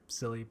pushers are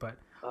silly, but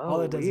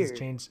all it does is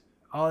change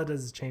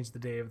the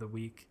day of the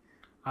week.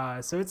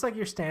 So it's like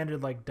your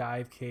standard like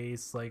dive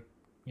case, like,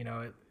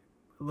 it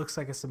looks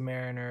like a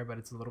Submariner, but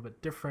it's a little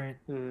bit different.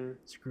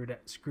 Screw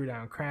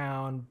down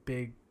crown,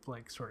 big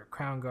like sort of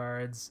crown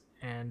guards,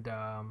 and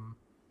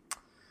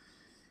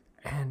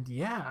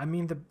yeah, I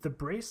mean the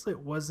bracelet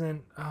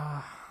wasn't.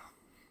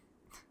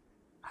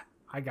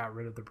 I got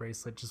rid of the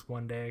bracelet just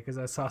one day because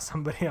I saw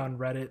somebody on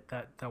Reddit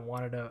that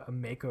wanted a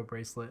Mako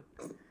bracelet,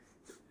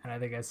 and I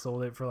think I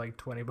sold it for like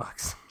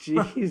 $20.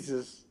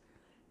 Jesus.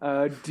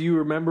 Do you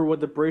remember what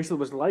the bracelet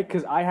was like?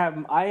 Because I have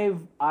an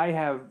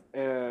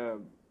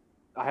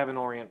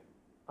Orient.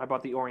 I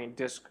bought the Orient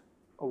disc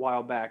a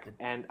while back,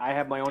 and I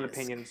have my own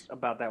opinions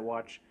about that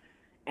watch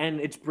and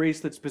its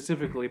bracelet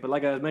specifically. But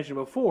like I mentioned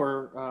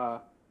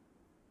before,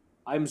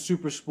 I'm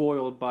super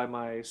spoiled by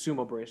my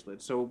Sumo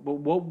bracelet. So,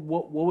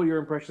 what were your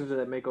impressions of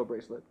that Mako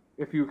bracelet,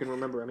 if you can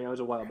remember? I mean, it was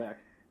a while back.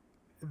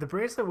 The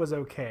bracelet was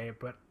okay,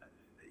 but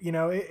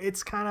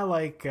it's kind of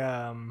like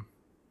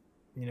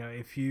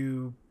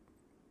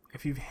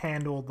if you've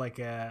handled like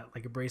a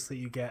bracelet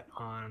you get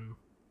on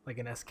like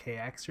an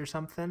SKX or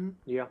something.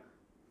 Yeah.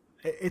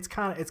 It's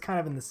kind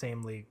of in the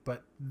same league,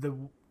 but the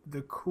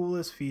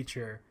coolest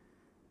feature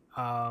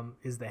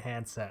is the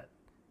handset.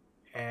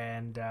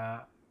 And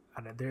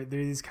they're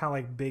these kind of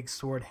like big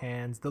sword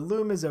hands. The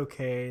loom is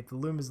okay. The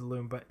loom is the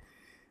loom, but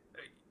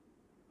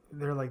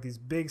they're like these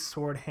big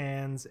sword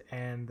hands,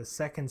 and the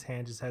seconds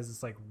hand just has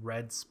this like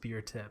red spear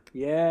tip.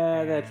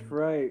 Yeah, that's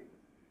right.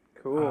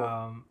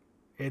 Cool.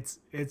 It's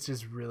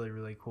just really,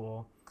 really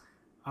cool.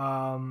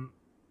 I'm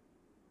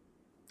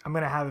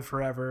gonna have it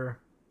forever.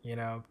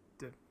 The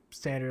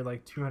standard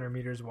like 200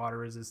 meters water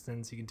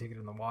resistance. You can take it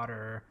in the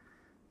water.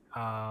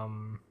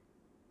 And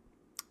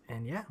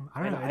yeah,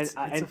 I don't know.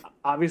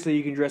 Obviously,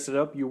 you can dress it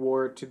up. You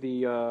wore it to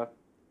the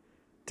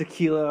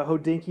Tequila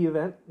Hodinky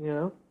event.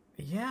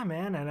 Yeah,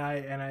 man, and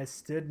I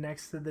stood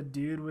next to the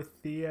dude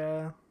with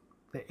the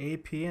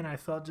AP, and I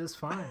felt just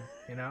fine.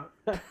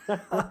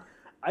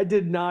 I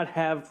did not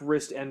have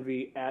wrist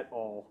envy at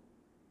all.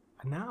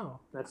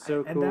 No, that's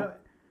so cool.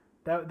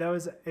 That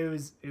was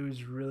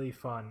really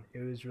fun.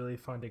 It was really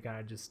fun to kind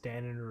of just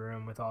stand in a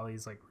room with all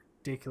these like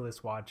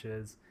ridiculous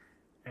watches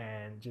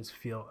and just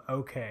feel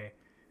okay,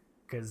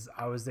 because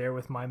I was there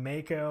with my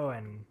Mako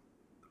and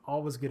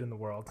all was good in the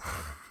world.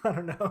 I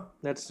don't know.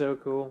 That's so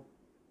cool.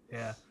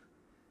 Yeah.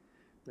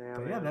 Yeah,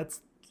 yeah,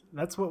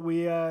 that's what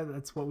we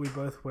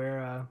both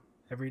wear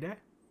every day.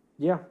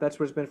 Yeah, that's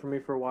what it's been for me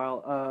for a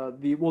while.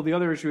 The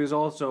other issue is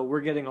also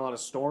we're getting a lot of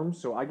storms,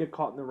 so I get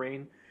caught in the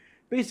rain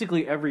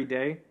basically every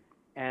day.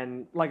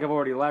 And like I've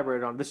already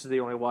elaborated on, this is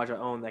the only watch I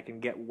own that can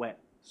get wet.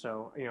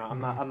 So I'm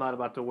not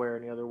about to wear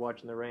any other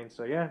watch in the rain.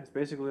 So yeah, it's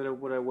basically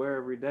what I wear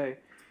every day.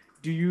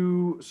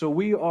 So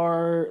we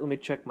are. Let me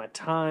check my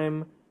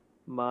time.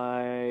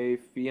 My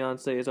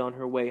fiance is on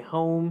her way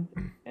home,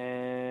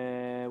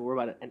 and we're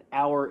about an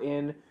hour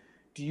in.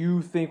 Do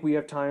you think we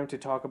have time to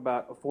talk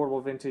about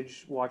affordable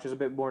vintage watches a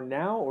bit more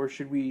now, or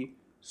should we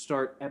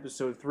start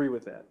episode 3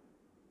 with that?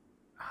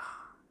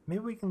 Maybe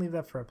we can leave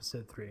that for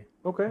episode 3.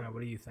 Okay. What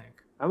do you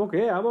think? I'm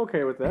okay. I'm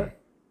okay with that.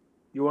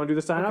 You want to do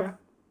the sign off?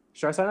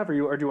 Should I sign off,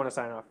 or do you want to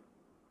sign off?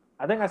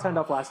 I think I signed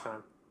off last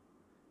time.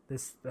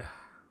 This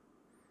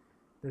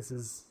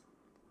is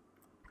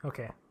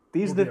okay.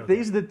 These are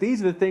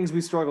the things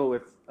we struggle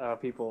with,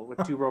 people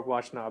with Two Broke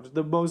Watch Snobs.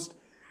 The most,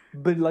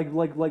 but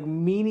like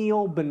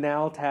menial,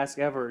 banal task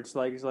ever. It's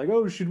like,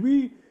 oh, should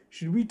we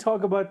Should we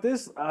talk about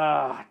this?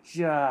 I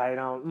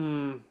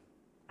don't.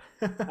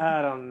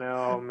 I don't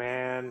know,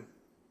 man.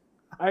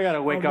 I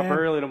gotta wake up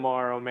early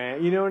tomorrow,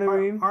 man. You know what I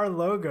mean? Our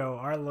logo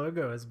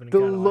has been the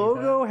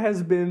logo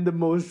has been the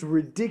most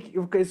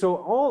ridiculous. Okay, so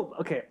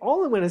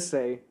all I'm gonna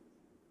say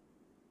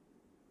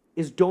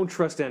is don't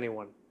trust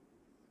anyone.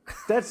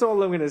 That's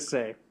all I'm gonna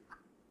say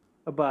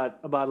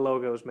about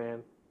logos,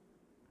 man.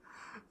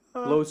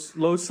 Los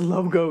Lobos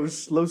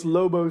logos.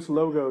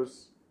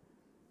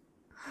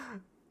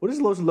 What does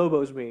Los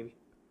Lobos mean?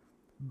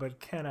 But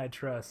can I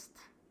trust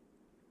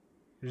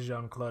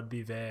Jean-Claude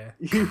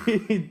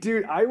Biver?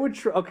 Dude, I would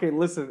okay,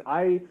 listen,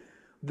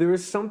 there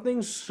is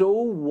something so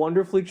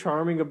wonderfully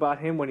charming about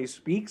him when he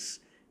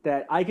speaks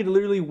that I could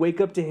literally wake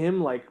up to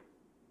him like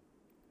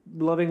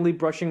lovingly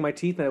brushing my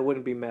teeth and I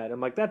wouldn't be mad. I'm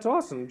like, that's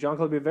awesome.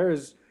 Jean-Claude Biver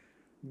is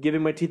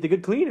giving my teeth a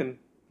good cleaning.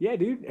 Yeah,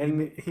 dude.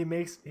 And he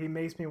makes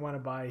me want to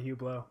buy a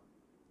Hublot.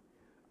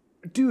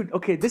 Dude,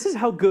 okay, this is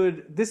how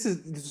good this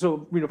is.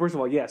 So, first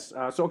of all, yes.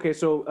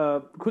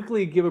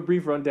 Quickly give a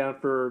brief rundown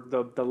for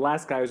the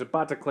last guy who's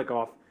about to click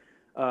off.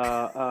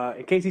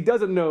 In case he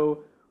doesn't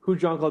know who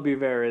Jean-Claude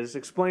Biver is,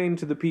 explain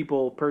to the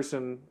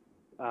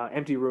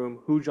empty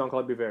room, who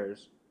Jean-Claude Biver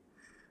is.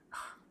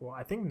 Well,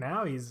 I think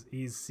now he's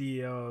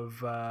CEO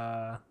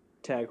of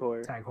Tag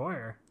Heuer. Tag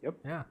Heuer. Yep.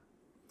 Yeah.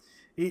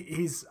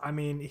 He's a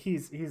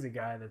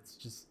guy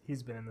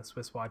he's been in the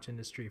Swiss watch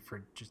industry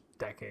for just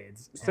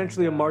decades.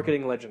 Essentially a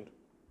marketing legend.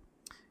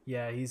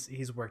 Yeah,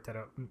 he's worked at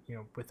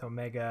with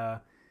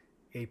Omega,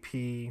 AP,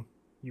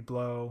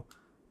 Hublot,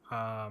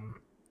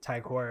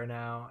 Tag Heuer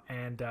now,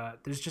 and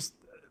there's just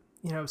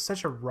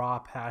such a raw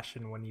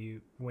passion when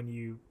you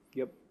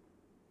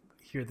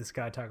hear this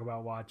guy talk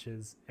about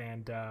watches,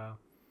 and I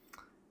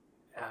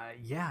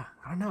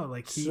don't know,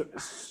 like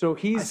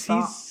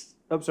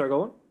I'm sorry,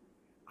 go on.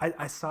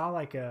 I saw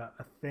like a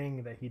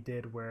thing that he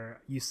did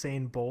where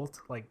Usain Bolt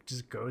like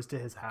just goes to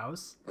his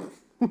house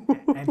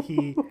and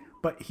he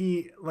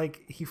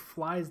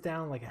flies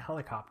down like a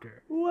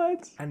helicopter.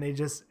 What? And they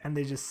just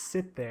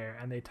sit there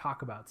and they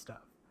talk about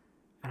stuff.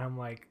 And I'm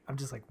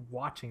just like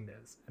watching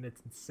this and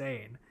it's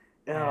insane.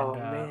 Oh,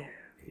 man.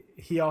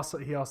 He also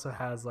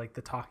has like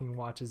the Talking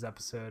Watches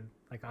episode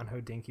like on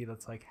Hodinkee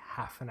that's like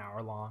half an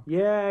hour long.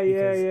 Yeah.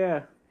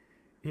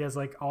 He has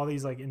like all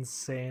these like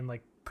insane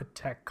like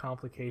Patek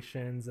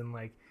complications and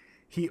like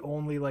he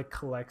only like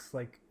collects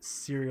like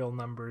serial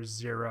number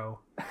 0.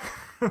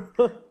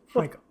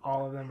 Like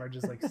all of them are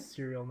just like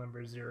serial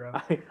number 0.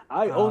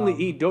 I only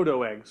eat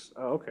dodo eggs.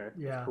 Oh, okay.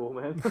 Yeah. That's cool,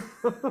 man.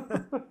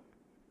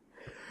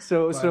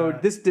 So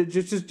this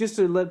just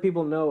to let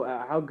people know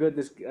how good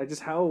this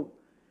just how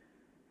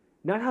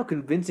not how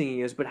convincing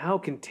he is, but how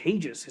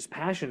contagious his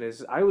passion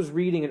is. I was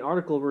reading an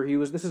article where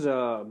this is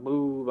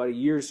about a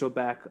year or so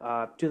back,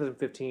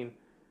 2015.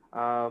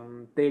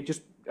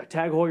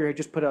 Tag Heuer had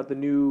just put out the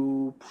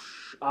new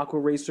Aqua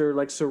Racer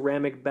like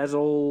ceramic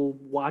bezel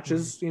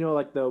watches,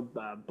 like the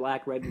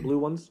black, red, and blue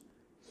ones.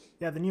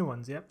 Yeah, the new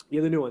ones. Yep.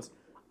 Yeah, the new ones.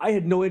 I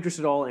had no interest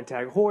at all in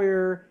Tag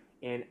Heuer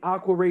and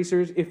Aqua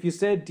Racers. If you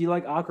said, "Do you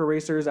like Aqua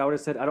Racers?" I would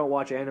have said, "I don't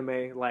watch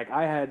anime." Like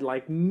I had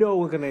like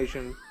no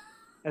inclination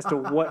as to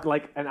what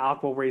like an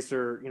Aqua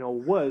Racer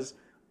was.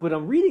 But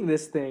I'm reading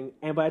this thing,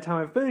 and by the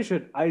time I finish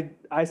it,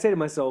 I say to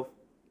myself,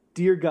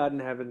 "Dear God in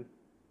heaven,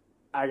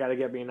 I gotta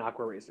get me an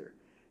Aqua Racer."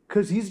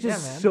 Because he's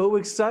just so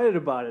excited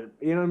about it.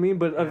 You know what I mean?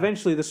 But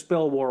eventually the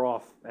spell wore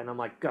off. And I'm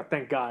like, God,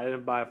 thank God I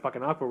didn't buy a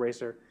fucking Aqua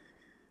Racer.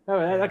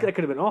 That could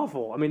have been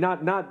awful. I mean,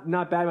 not bad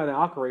about the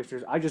Aqua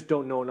Racers. I just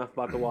don't know enough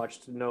about the watch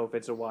to know if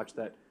it's a watch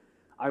that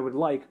I would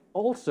like.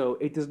 Also,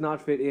 it does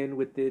not fit in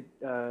with the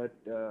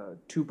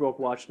Two Broke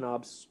Watch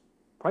Snobs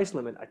price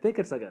limit. I think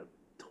it's like a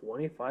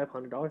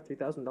 $2,500,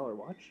 $3,000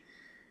 watch.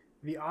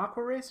 The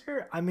Aqua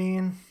Racer? I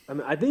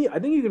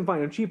think you can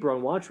find them cheaper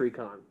on Watch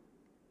Recon.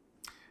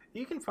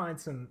 You can find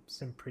some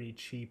pretty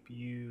cheap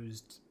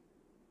used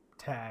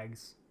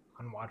tags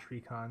on Watch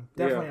Recon.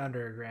 Definitely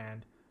under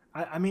 $1,000.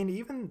 I mean,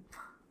 even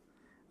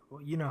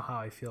you know how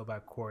I feel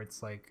about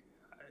quartz. Like,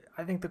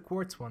 I think the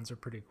quartz ones are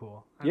pretty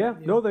cool. They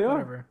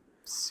are.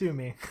 Sue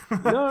me.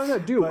 No,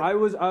 dude.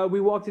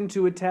 We walked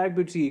into a tag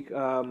boutique.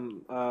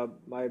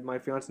 My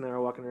fiance and I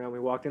were walking around.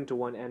 We walked into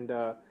one, and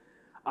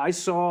I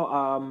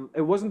saw.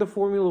 It wasn't the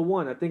Formula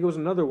One. I think it was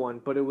another one,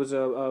 but it was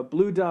a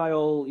blue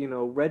dial.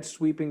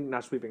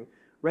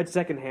 Red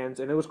second hands,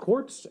 and it was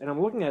quartz. And I'm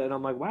looking at it, and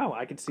I'm like, wow,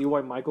 I could see why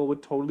Michael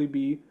would totally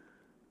be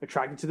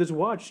attracted to this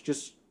watch.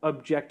 Just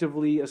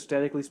objectively,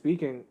 aesthetically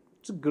speaking,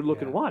 it's a good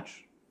looking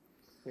watch.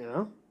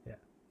 Yeah.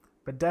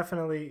 But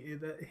definitely,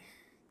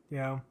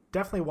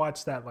 definitely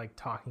watch that like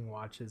Talking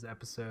Watches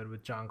episode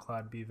with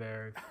Jean-Claude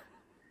Biver.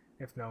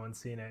 If no one's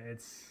seen it,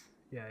 it's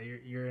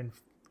you're in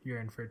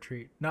for a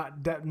treat.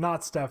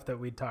 Not stuff that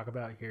we'd talk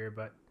about here,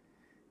 but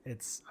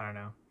it's, I don't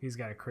know. He's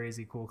got a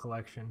crazy cool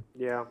collection.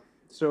 Yeah.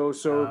 So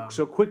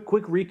quick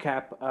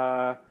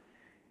recap.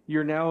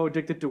 You're now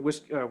addicted to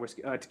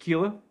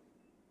tequila.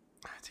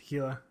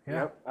 Tequila. Yeah.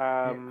 Yep.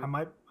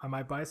 I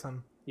might buy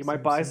some. You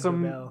might buy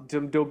some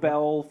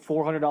Dobel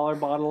 $400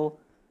 bottle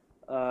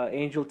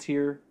Angel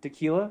Tier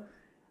tequila.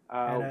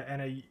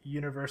 And a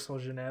Universal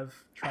Genève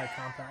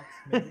tri-compact,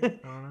 maybe.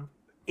 I don't know.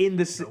 In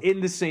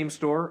the same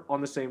store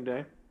on the same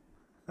day.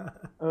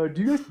 Do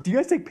you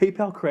guys take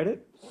PayPal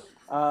credit?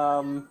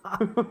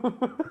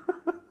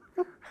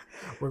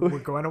 We're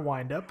going to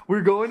Wind Up.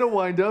 We're going to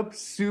Wind Up.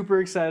 Super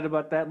excited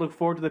about that. Look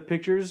forward to the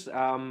pictures.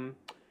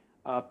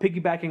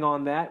 Piggybacking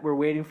on that, we're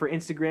waiting for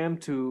Instagram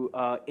to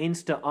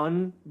Insta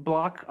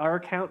unblock our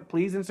account.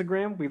 Please,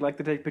 Instagram. We'd like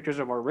to take pictures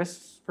of our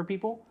wrists for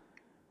people.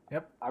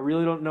 Yep. I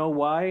really don't know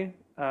why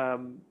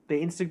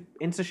they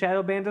Insta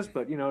shadow banned us,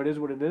 but it is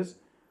what it is.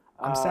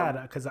 I'm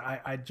sad because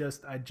I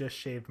just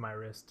shaved my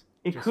wrist.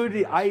 It could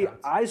be.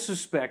 I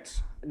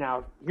suspect.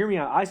 Now, hear me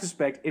out. I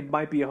suspect it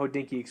might be a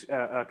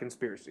Hodinkee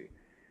conspiracy.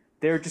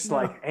 They're just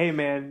like, hey,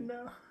 man.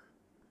 No.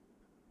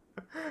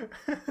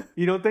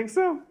 You don't think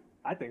so?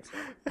 I think so.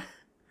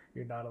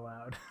 You're not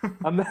allowed.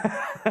 I'm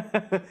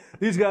not.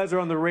 These guys are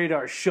on the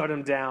radar. Shut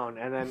them down.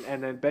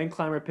 And then Ben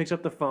Clymer picks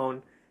up the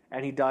phone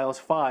and he dials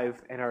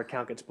 5 and our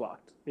account gets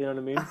blocked. You know what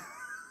I mean?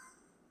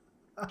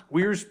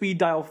 We're speed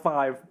dial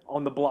 5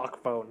 on the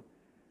block phone.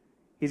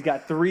 He's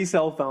got 3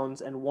 cell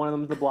phones and one of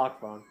them's the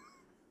block phone.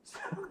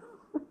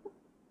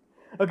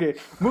 Okay,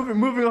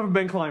 moving on from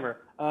Ben Clymer.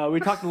 We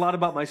talked a lot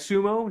about my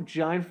sumo.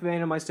 Giant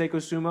fan of my Seiko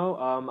sumo.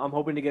 I'm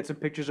hoping to get some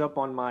pictures up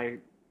on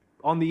the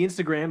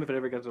Instagram if it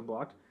ever gets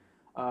unblocked.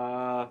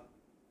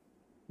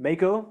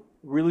 Mako,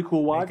 really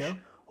cool watch. Mako.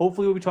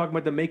 Hopefully we'll be talking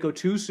about the Mako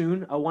 2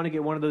 soon. I want to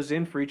get one of those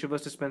in for each of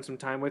us to spend some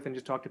time with and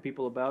just talk to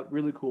people about.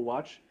 Really cool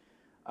watch.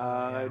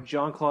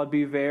 Jean-Claude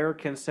Biver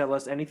can sell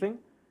us anything.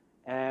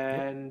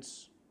 And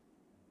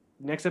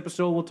next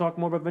episode we'll talk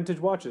more about vintage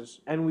watches.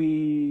 And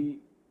we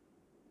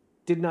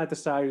did not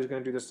decide who's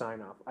going to do the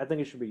sign-off. I think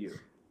it should be you.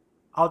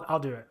 I'll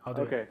do it. I'll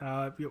do it.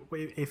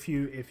 Okay. If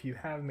you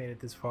have made it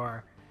this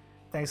far,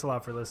 thanks a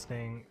lot for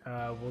listening.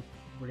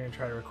 We're going to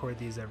try to record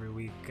these every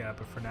week,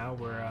 but for now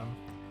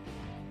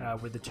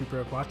we're the Two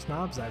Broke Watch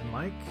Snobs. I'm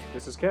Mike.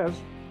 This is Kez.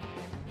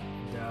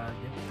 And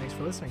thanks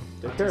for listening.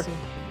 Take care.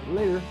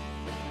 Later.